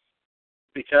that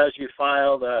because you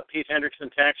filed Pete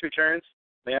Hendrickson tax returns,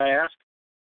 may I ask?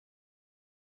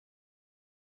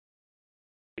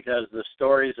 Because the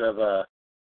stories of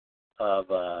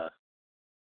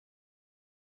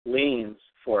liens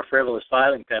for frivolous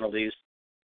filing penalties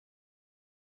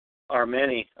are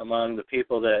many among the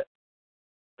people that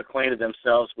acquainted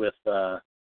themselves with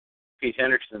Pete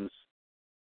Hendrickson's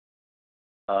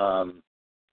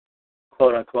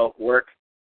quote-unquote work.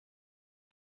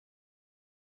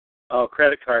 Oh,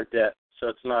 credit card debt, so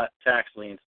it's not tax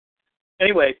liens.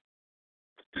 Anyway,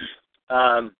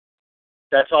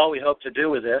 that's all we hope to do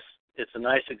with this. It's a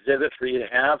nice exhibit for you to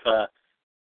have.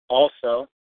 Also,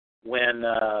 when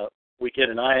we get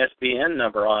an ISBN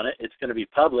number on it, it's going to be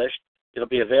published. It'll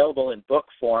be available in book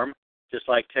form, just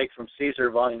like Take from Caesar,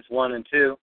 Volumes 1 and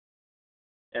 2.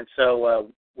 And so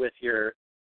if you're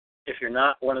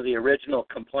not one of the original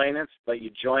complainants, but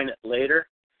you join it later,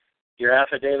 your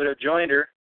affidavit of joinder,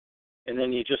 and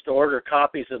then you just order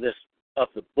copies of the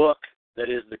book that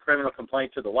is the criminal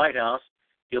complaint to the White House,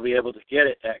 you'll be able to get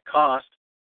it at cost.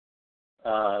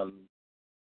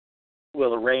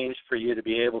 We'll arrange for you to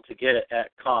be able to get it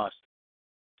at cost,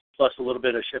 plus a little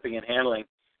bit of shipping and handling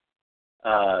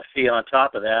fee on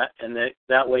top of that, and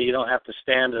that way you don't have to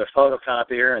stand at a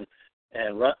photocopier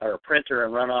and run, or a printer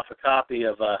and run off a copy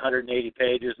of 180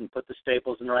 pages and put the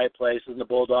staples in the right places and the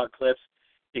bulldog clips.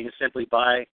 You can simply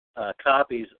buy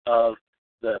copies of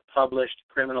the published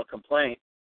criminal complaint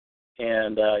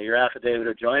and your affidavit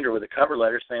of joinder with a cover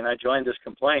letter saying, I joined this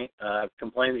complaint. I've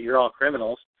complained that you're all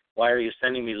criminals. Why are you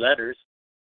sending me letters?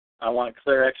 I want a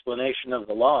clear explanation of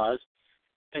the laws.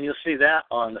 And you'll see that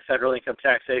on the federal income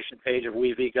taxation page of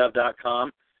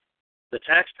wevgov.com. The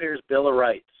Taxpayer's Bill of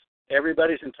Rights.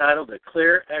 Everybody's entitled to a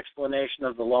clear explanation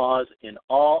of the laws in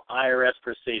all IRS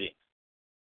proceedings.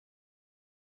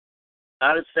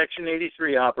 How does Section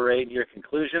 83 operate in your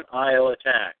conclusion Iowa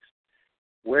tax?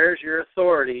 Where's your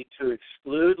authority to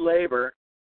exclude labor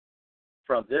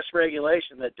from this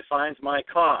regulation that defines my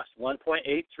cost,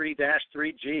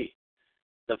 1.83-3G,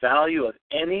 the value of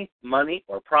any money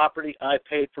or property I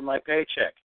paid for my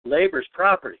paycheck? Labor's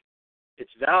property.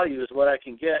 Its value is what I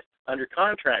can get under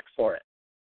contract for it.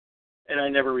 And I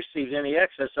never received any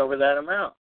excess over that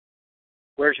amount.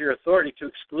 Where's your authority to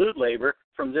exclude labor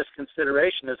from this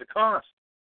consideration as a cost?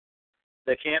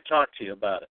 They can't talk to you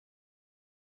about it.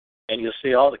 And you'll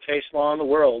see all the case law in the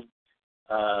world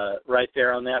right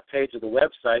there on that page of the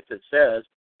website that says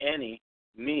any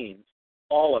means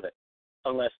all of it,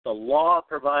 unless the law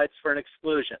provides for an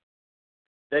exclusion.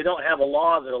 They don't have a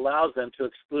law that allows them to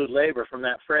exclude labor from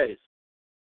that phrase.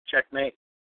 Checkmate.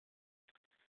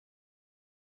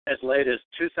 As late as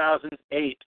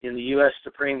 2008 in the U.S.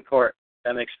 Supreme Court,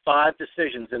 that makes 5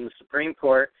 decisions in the Supreme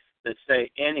Court that say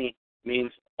any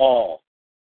means all,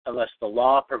 unless the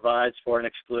law provides for an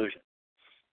exclusion.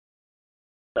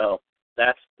 So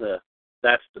that's the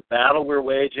battle we're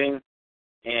waging,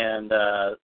 and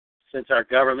since our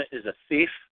government is a thief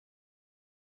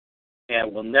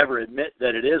and will never admit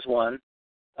that it is one,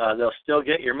 they'll still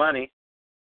get your money,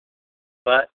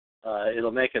 but it'll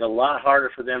make it a lot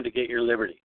harder for them to get your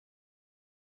liberty.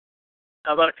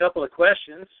 How about a couple of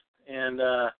questions, and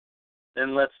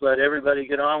then let's let everybody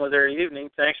get on with their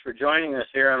evening. Thanks for joining us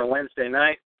here on a Wednesday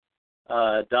night.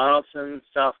 Donaldson,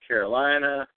 South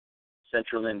Carolina,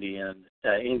 Central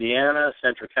Indiana,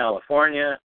 Central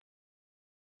California.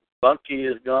 Bunky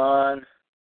is gone.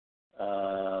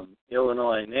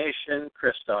 Illinois Nation,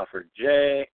 Christopher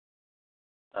J.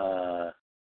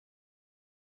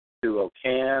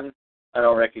 Can. I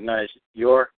don't recognize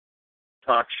your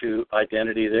talk shoe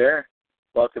identity there.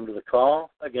 Welcome to the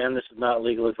call. Again, this is not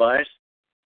legal advice.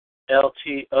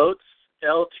 LT Oates.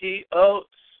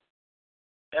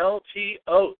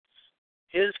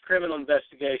 His criminal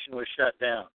investigation was shut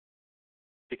down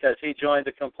because he joined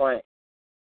the complaint.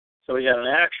 So we got an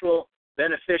actual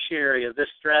beneficiary of this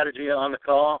strategy on the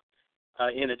call.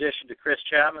 in addition to Chris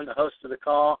Chapman, the host of the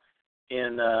call,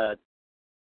 in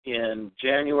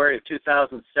January of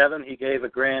 2007, he gave a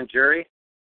grand jury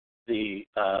the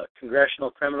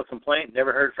congressional criminal complaint.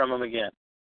 Never heard from him again.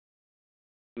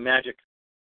 Magic.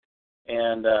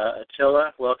 And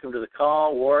Attila, welcome to the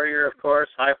call. Warrior, of course.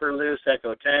 Hyperloose,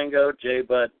 Echo Tango,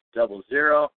 J-Bud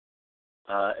 00.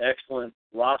 Excellent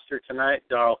roster tonight.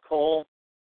 Darrell Cole.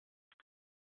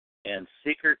 And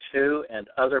Seeker 2 and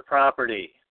Other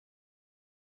Property.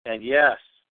 And yes,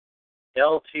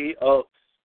 LT Oaks.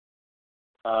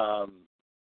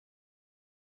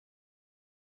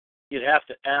 You'd have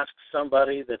to ask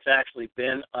somebody that's actually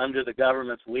been under the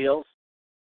government's wheels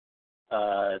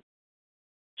to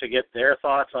get their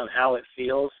thoughts on how it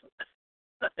feels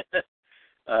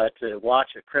to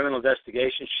watch a criminal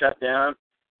investigation shut down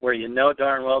where you know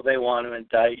darn well they want to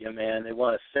indict you, man. They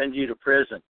want to send you to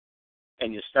prison.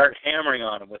 And you start hammering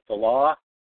on them with the law,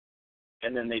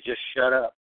 and then they just shut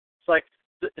up.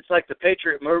 It's like the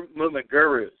Patriot Movement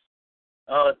gurus.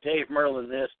 Oh, Dave Merlin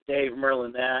this, Dave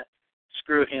Merlin that,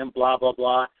 screw him, blah, blah,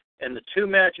 blah. And the two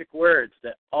magic words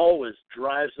that always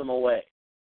drives them away,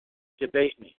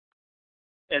 debate me.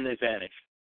 And they vanish.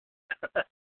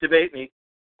 Debate me.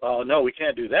 Oh, no, we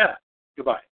can't do that.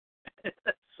 Goodbye.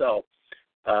 So,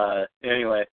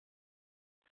 anyway.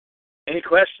 Any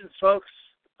questions, folks?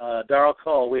 Darrell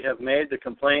Cole, we have made the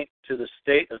complaint to the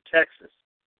state of Texas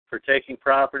for taking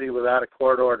property without a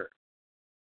court order.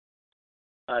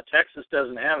 Texas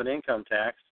doesn't have an income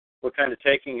tax. What kind of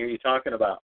taking are you talking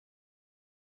about?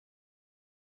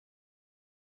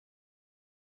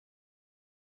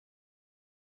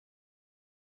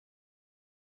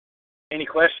 Any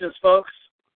questions, folks?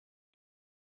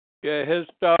 Yeah, hit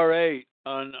star 8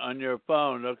 on your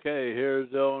phone. Okay,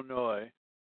 here's Illinois.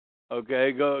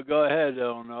 Okay, go ahead,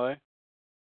 Illinois.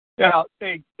 Yeah,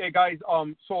 hey guys.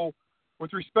 So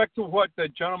with respect to what the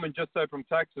gentleman just said from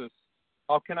Texas,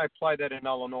 how can I apply that in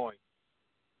Illinois?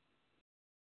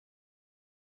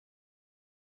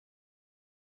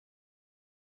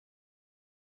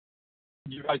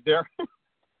 You guys there?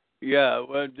 Yeah,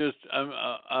 well, just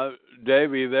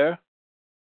Dave, are you there?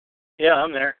 Yeah,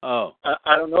 I'm there. Oh,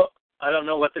 I don't know. I don't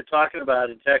know what they're talking about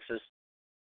in Texas.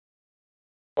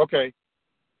 Okay.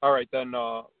 All right, then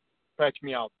patch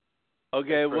me out.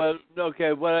 okay. Well,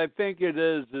 okay. What I think it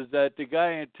is that the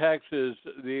guy in Texas,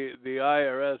 the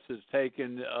IRS has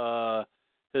taken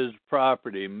his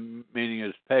property, meaning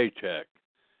his paycheck,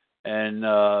 and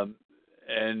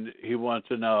he wants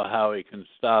to know how he can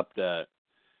stop that.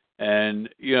 And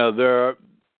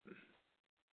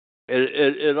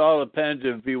it all depends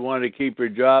if you want to keep your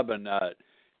job or not.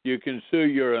 You can sue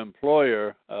your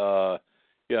employer.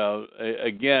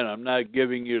 Again, I'm not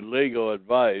giving you legal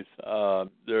advice.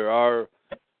 There are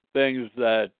things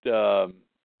that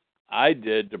I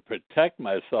did to protect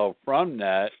myself from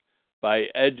that by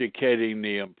educating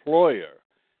the employer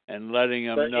and letting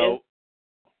them know.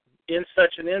 In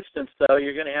such an instance, though,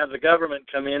 you're going to have the government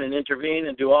come in and intervene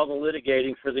and do all the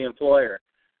litigating for the employer.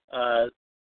 I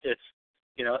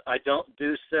don't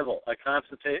do civil. I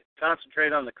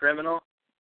concentrate on the criminal,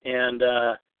 and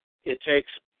it takes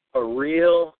a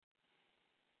real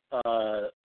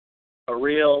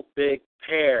big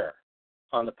pair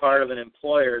on the part of an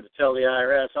employer to tell the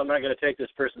IRS, I'm not going to take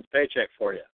this person's paycheck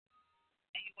for you.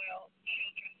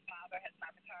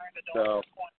 So,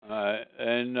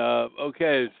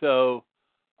 okay, so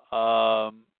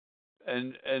and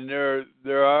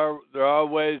there are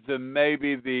ways that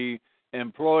maybe the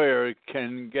employer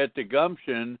can get the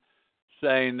gumption,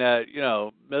 saying that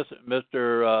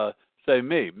Mr.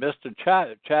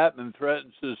 Chapman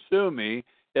threatens to sue me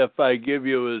if I give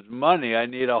you his money. I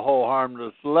need a whole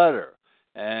harmless letter,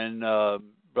 and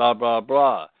blah blah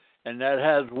blah, and that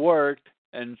has worked,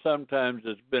 and sometimes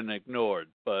it's been ignored,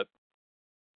 but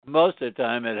most of the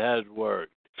time it has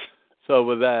worked. So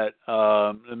with that,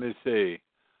 let me see.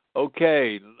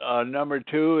 Okay, number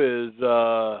 2 is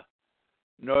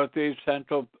Northeast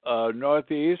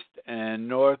and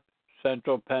North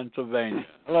Central Pennsylvania.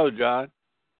 Hello, John.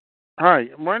 Hi.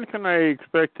 When can I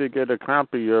expect to get a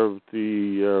copy of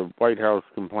the White House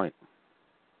complaint?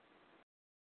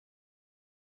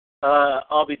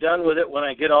 I'll be done with it when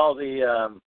I get all of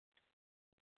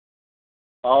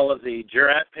the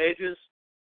jurat pages,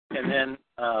 and then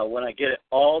when I get it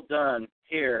all done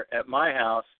here at my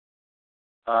house,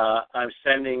 I'm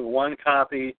sending one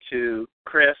copy to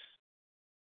Chris,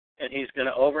 and he's going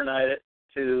to overnight it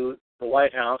to the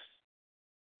White House,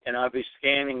 and I'll be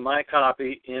scanning my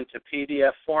copy into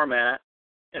PDF format,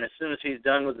 and as soon as he's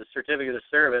done with the certificate of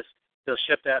service, he'll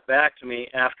ship that back to me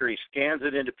after he scans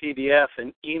it into PDF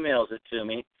and emails it to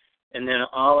me, and then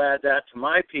I'll add that to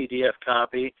my PDF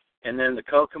copy, and then the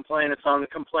co-complainants on the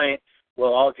complaint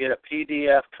will all get a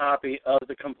PDF copy of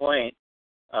the complaint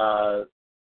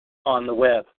on the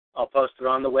web. I'll post it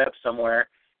on the web somewhere,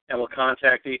 and we'll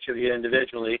contact each of you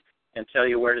individually and tell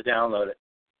you where to download it.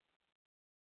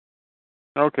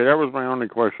 Okay, that was my only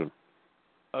question.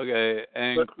 Okay,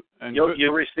 and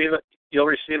you'll receive it. You'll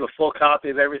receive a full copy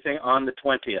of everything on the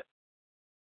 20th.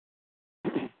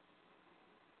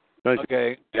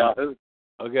 Okay. Yahoo.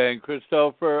 Okay, and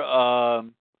Christopher,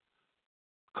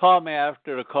 call me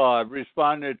after the call. I've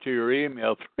responded to your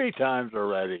email 3 times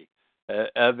already.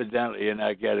 Evidently, you're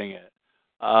not getting it.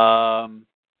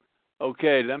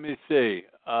 Okay, let me see.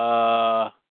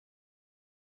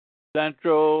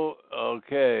 Central,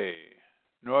 okay.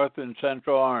 North and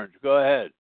Central Orange. Go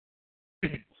ahead.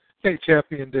 Hey,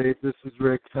 Chappie and Dave. This is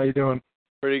Rick. How you doing?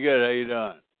 Pretty good. How you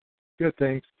doing? Good,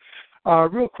 thanks.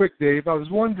 Real quick, Dave, I was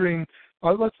wondering,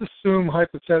 let's assume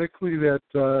hypothetically that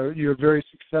you're very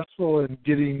successful in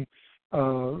getting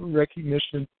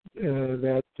recognition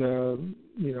that,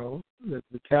 that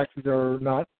the taxes are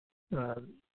not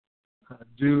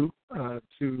due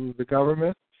to the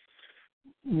government.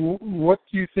 What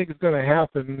do you think is going to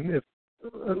happen if,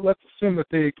 let's assume that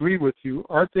they agree with you,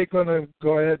 aren't they going to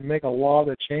go ahead and make a law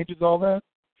that changes all that?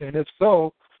 And if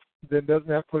so, then doesn't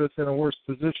that put us in a worse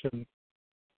position?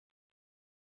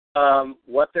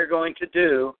 What they're going to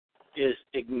do is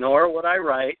ignore what I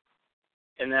write,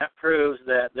 and that proves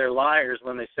that they're liars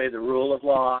when they say the rule of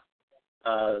law,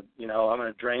 I'm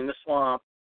going to drain the swamp,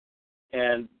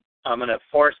 and I'm going to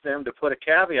force them to put a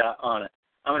caveat on it.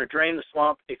 I'm going to drain the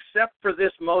swamp except for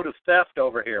this mode of theft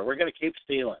over here. We're going to keep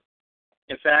stealing.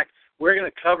 In fact, we're going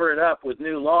to cover it up with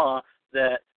new law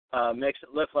that makes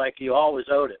it look like you always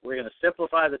owed it. We're going to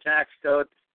simplify the tax code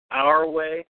our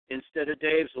way instead of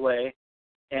Dave's way,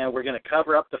 and we're going to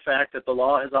cover up the fact that the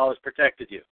law has always protected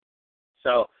you.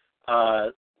 So,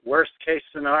 worst case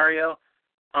scenario,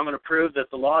 I'm going to prove that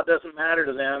the law doesn't matter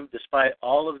to them despite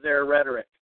all of their rhetoric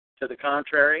to the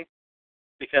contrary,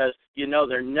 because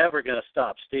they're never going to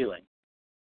stop stealing.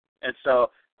 And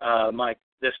so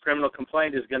this criminal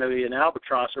complaint is going to be an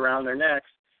albatross around their necks,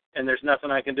 and there's nothing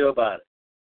I can do about it.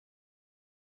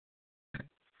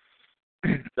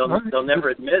 They'll never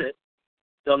admit it.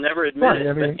 They'll never admit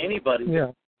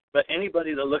it. But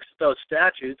anybody that looks at those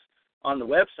statutes on the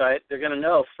website, they're going to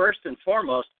know, first and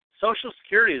foremost, Social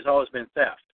Security has always been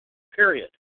theft, period.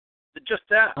 Just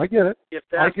that. I get it.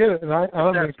 I get it, and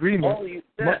I'm in agreement. All you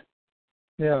said.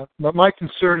 But my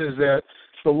concern is that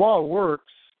the law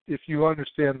works if you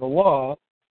understand the law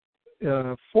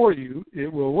for you.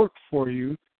 It will work for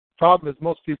you. Problem is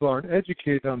most people aren't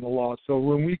educated on the law. So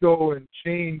when we go and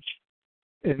change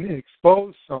and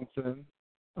expose something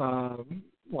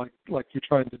like you're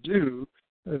trying to do,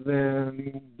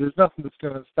 then there's nothing that's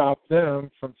going to stop them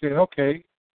from saying, okay,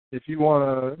 if you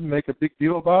want to make a big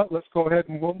deal about it, let's go ahead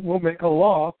and we'll make a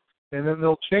law, and then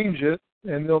they'll change it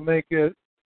and they'll make it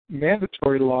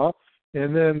mandatory law,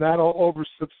 and then that'll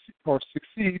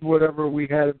succeed whatever we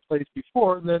had in place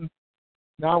before. And then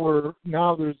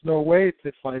now there's no way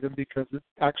to fight them because it's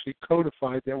actually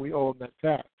codified that we owe them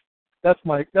that tax.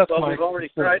 We've already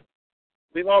tried.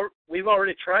 We've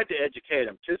already tried to educate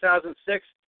them. 2006,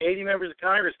 80 members of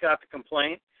Congress got the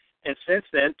complaint, and since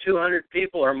then, 200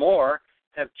 people or more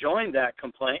have joined that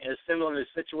complaint as similarly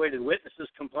situated witnesses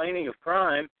complaining of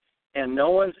crime, and no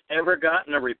one's ever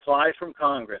gotten a reply from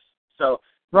Congress. So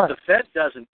The Fed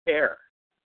doesn't care.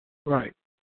 Right.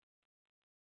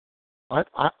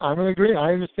 I'm in agreement.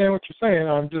 I understand what you're saying.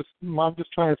 I'm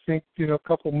just trying to think, a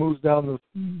couple moves down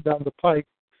the pike.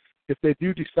 If they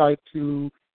do decide to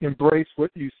embrace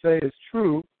what you say is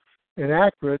true and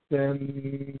accurate,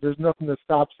 then there's nothing that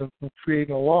stops them from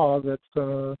creating a law that's going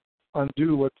to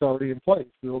undo what's already in place.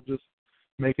 They'll just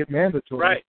make it mandatory.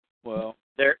 Right. Well,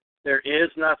 there is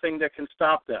nothing that can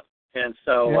stop them. And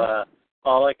so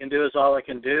all I can do is all I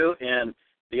can do, and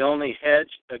the only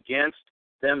hedge against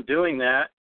them doing that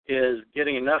is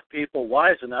getting enough people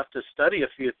wise enough to study a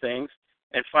few things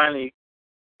and finally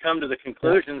come to the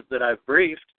conclusions that I've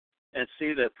briefed and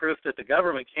see the proof that the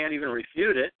government can't even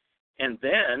refute it, and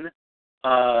then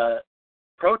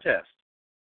protest.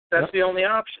 That's the only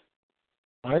option.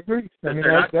 I agree. That is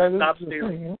the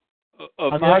thing.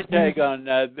 My take on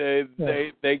that,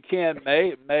 they can't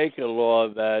make a law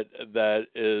that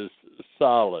is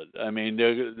solid. I mean,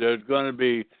 there's going to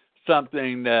be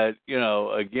something that,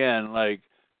 again, like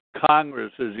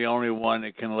Congress is the only one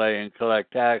that can lay and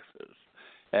collect taxes.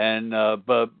 And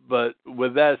but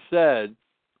with that said,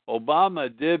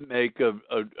 Obama did make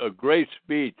a great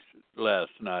speech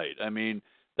last night. I mean,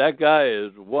 that guy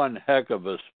is one heck of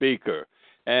a speaker.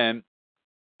 and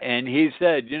he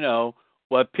said,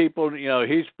 what people,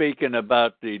 he's speaking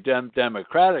about the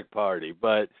Democratic Party,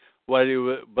 but what he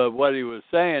was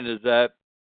saying is that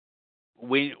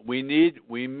we need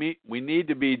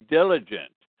to be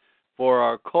diligent for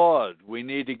our cause. We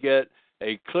need to get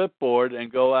a clipboard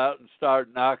and go out and start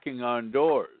knocking on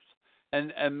doors.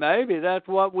 And maybe that's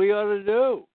what we ought to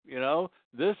do.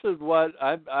 This is what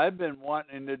I've been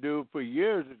wanting to do for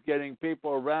years, is getting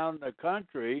people around the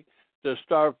country to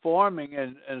start forming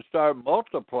and start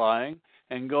multiplying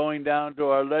and going down to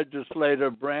our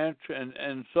legislative branch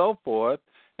and so forth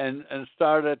and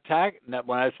start attacking.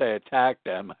 When I say attack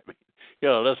them, I mean,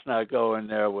 let's not go in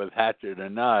there with hatchet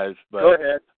and knives. But, go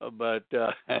ahead.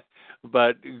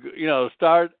 But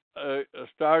start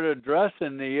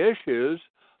addressing the issues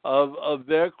of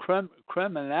their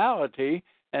criminality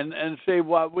and see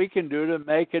what we can do to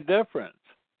make a difference.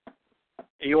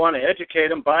 You want to educate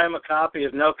them, buy them a copy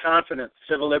of No Confidence,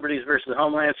 Civil Liberties versus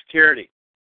Homeland Security.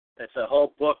 It's a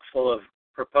whole book full of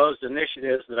proposed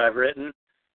initiatives that I've written,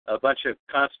 a bunch of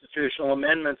constitutional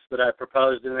amendments that I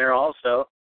proposed in there also.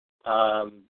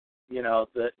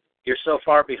 That you're so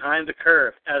far behind the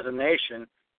curve as a nation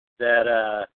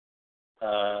that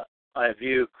I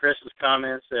view Chris's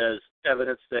comments as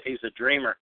evidence that he's a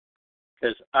dreamer,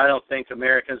 because I don't think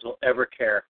Americans will ever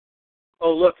care.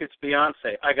 Oh, look, it's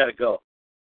Beyonce. I got to go.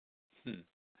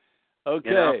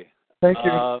 Okay. Thank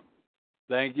you.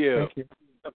 Thank you. Thank you.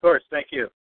 Of course. Thank you.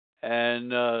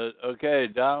 And, okay,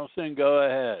 Donaldson, go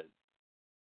ahead.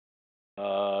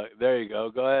 There you go.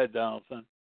 Go ahead, Donaldson.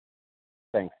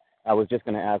 Thanks. I was just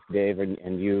going to ask Dave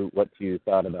and you what you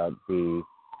thought about the,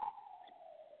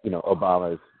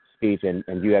 Obama's speech, and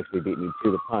you actually beat me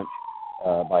to the punch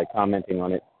by commenting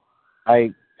on it.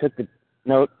 I took the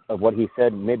note of what he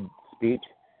said mid-speech.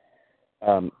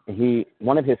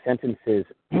 One of his sentences,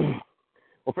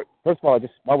 well, first of all,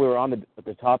 just while we were on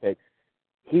the topic,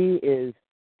 he is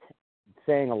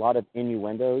saying a lot of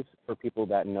innuendos for people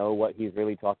that know what he's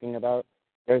really talking about.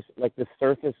 There's like the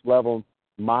surface level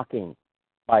mocking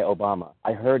by Obama.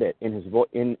 I heard it in his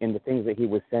in the things that he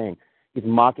was saying. He's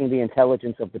mocking the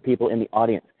intelligence of the people in the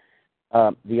audience.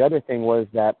 The other thing was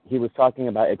that he was talking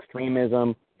about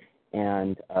extremism,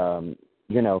 and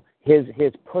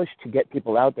his push to get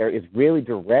people out there is really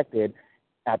directed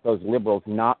at those liberals,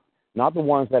 not the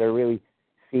ones that are really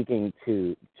seeking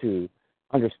to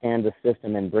understand the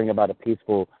system and bring about a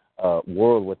peaceful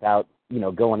world without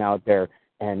going out there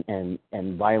and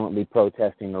violently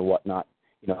protesting or whatnot.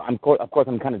 Of course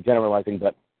I'm kind of generalizing,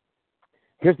 but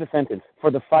here's the sentence.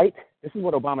 For the fight, this is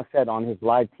what Obama said on his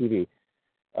live TV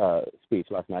speech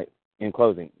last night in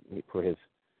closing for his,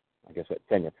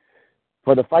 tenure.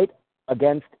 For the fight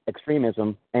against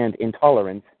extremism and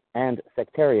intolerance and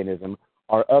sectarianism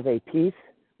are of a piece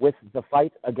with the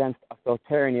fight against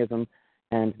authoritarianism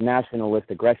and nationalist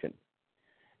aggression.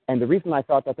 And the reason I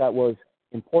thought that was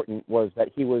important was that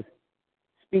he was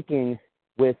speaking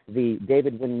with the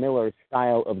David Wynn Miller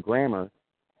style of grammar,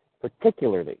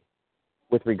 particularly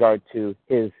with regard to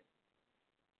his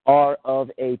are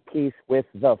of a piece with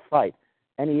the fight.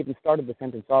 And he even started the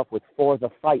sentence off with for the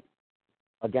fight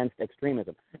against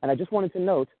extremism. And I just wanted to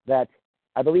note that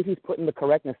I believe he's putting the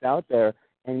correctness out there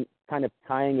and kind of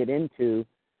tying it into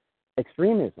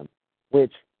extremism,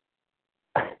 which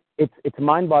it's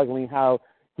mind-boggling how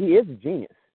he is a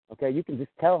genius. Okay, you can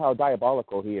just tell how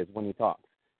diabolical he is when he talks.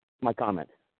 My comment.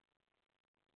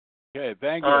 Okay,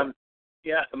 thank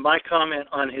you. My comment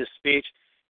on his speech,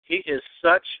 he is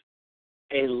such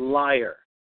a liar.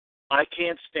 I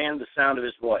can't stand the sound of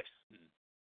his voice.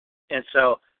 And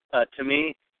so, to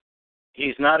me,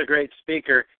 he's not a great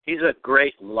speaker. He's a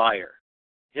great liar.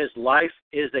 His life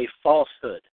is a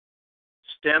falsehood.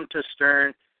 Stem to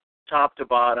stern, top to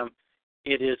bottom,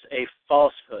 it is a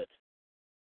falsehood.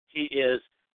 He's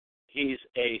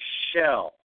a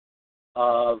shell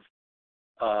of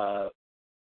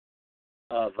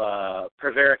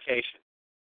prevarication.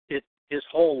 His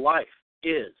whole life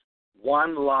is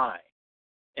one lie,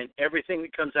 and everything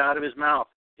that comes out of his mouth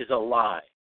is a lie.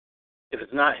 If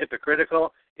it's not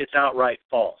hypocritical, it's outright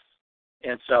false.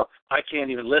 And so I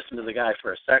can't even listen to the guy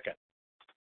for a second.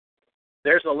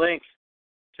 There's a link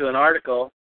to an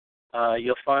article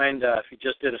you'll find if you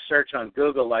just did a search on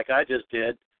Google like I just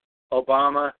did,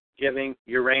 Obama giving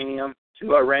uranium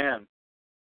to Iran.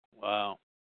 Wow.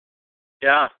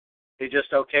 Yeah, he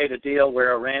just okayed a deal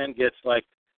where Iran gets like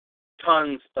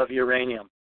tons of uranium.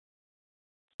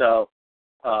 So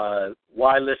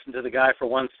why listen to the guy for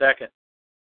 1 second?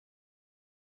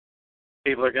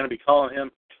 People are going to be calling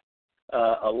him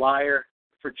a liar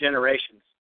for generations,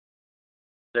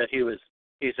 that he was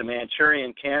He's a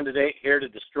Manchurian candidate here to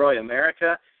destroy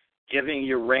America, giving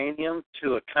uranium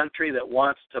to a country that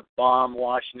wants to bomb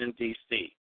Washington,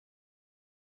 D.C.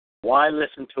 Why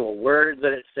listen to a word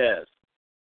that it says?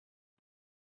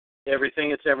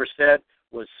 Everything it's ever said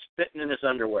was spitting in his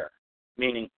underwear,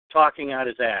 meaning talking out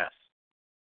his ass.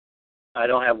 I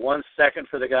don't have 1 second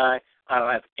for the guy. I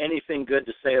don't have anything good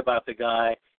to say about the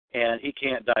guy, and he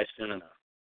can't die soon enough.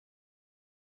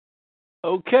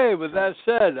 Okay, with that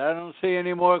said, I don't see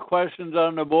any more questions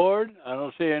on the board. I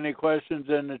don't see any questions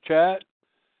in the chat.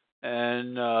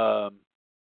 And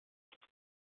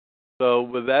so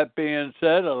with that being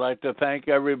said, I'd like to thank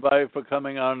everybody for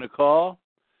coming on the call.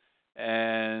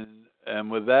 And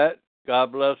with that,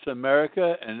 God bless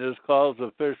America, and this call is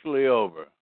officially over.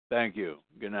 Thank you.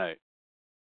 Good night.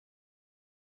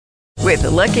 With the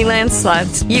Lucky Land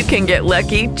Slots, you can get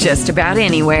lucky just about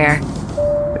anywhere.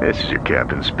 This is your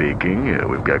captain speaking.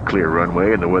 We've got clear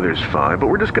runway and the weather's fine, but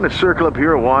we're just going to circle up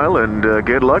here a while and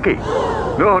get lucky.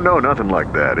 No, nothing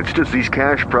like that. It's just these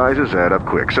cash prizes add up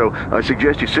quick. So I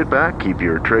suggest you sit back, keep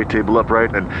your tray table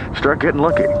upright, and start getting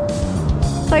lucky.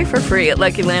 Play for free at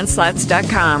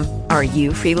LuckyLandSlots.com. Are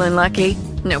you feeling lucky?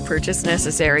 No purchase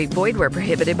necessary. Void where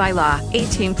prohibited by law.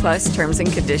 18+ terms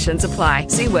and conditions apply.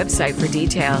 See website for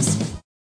details.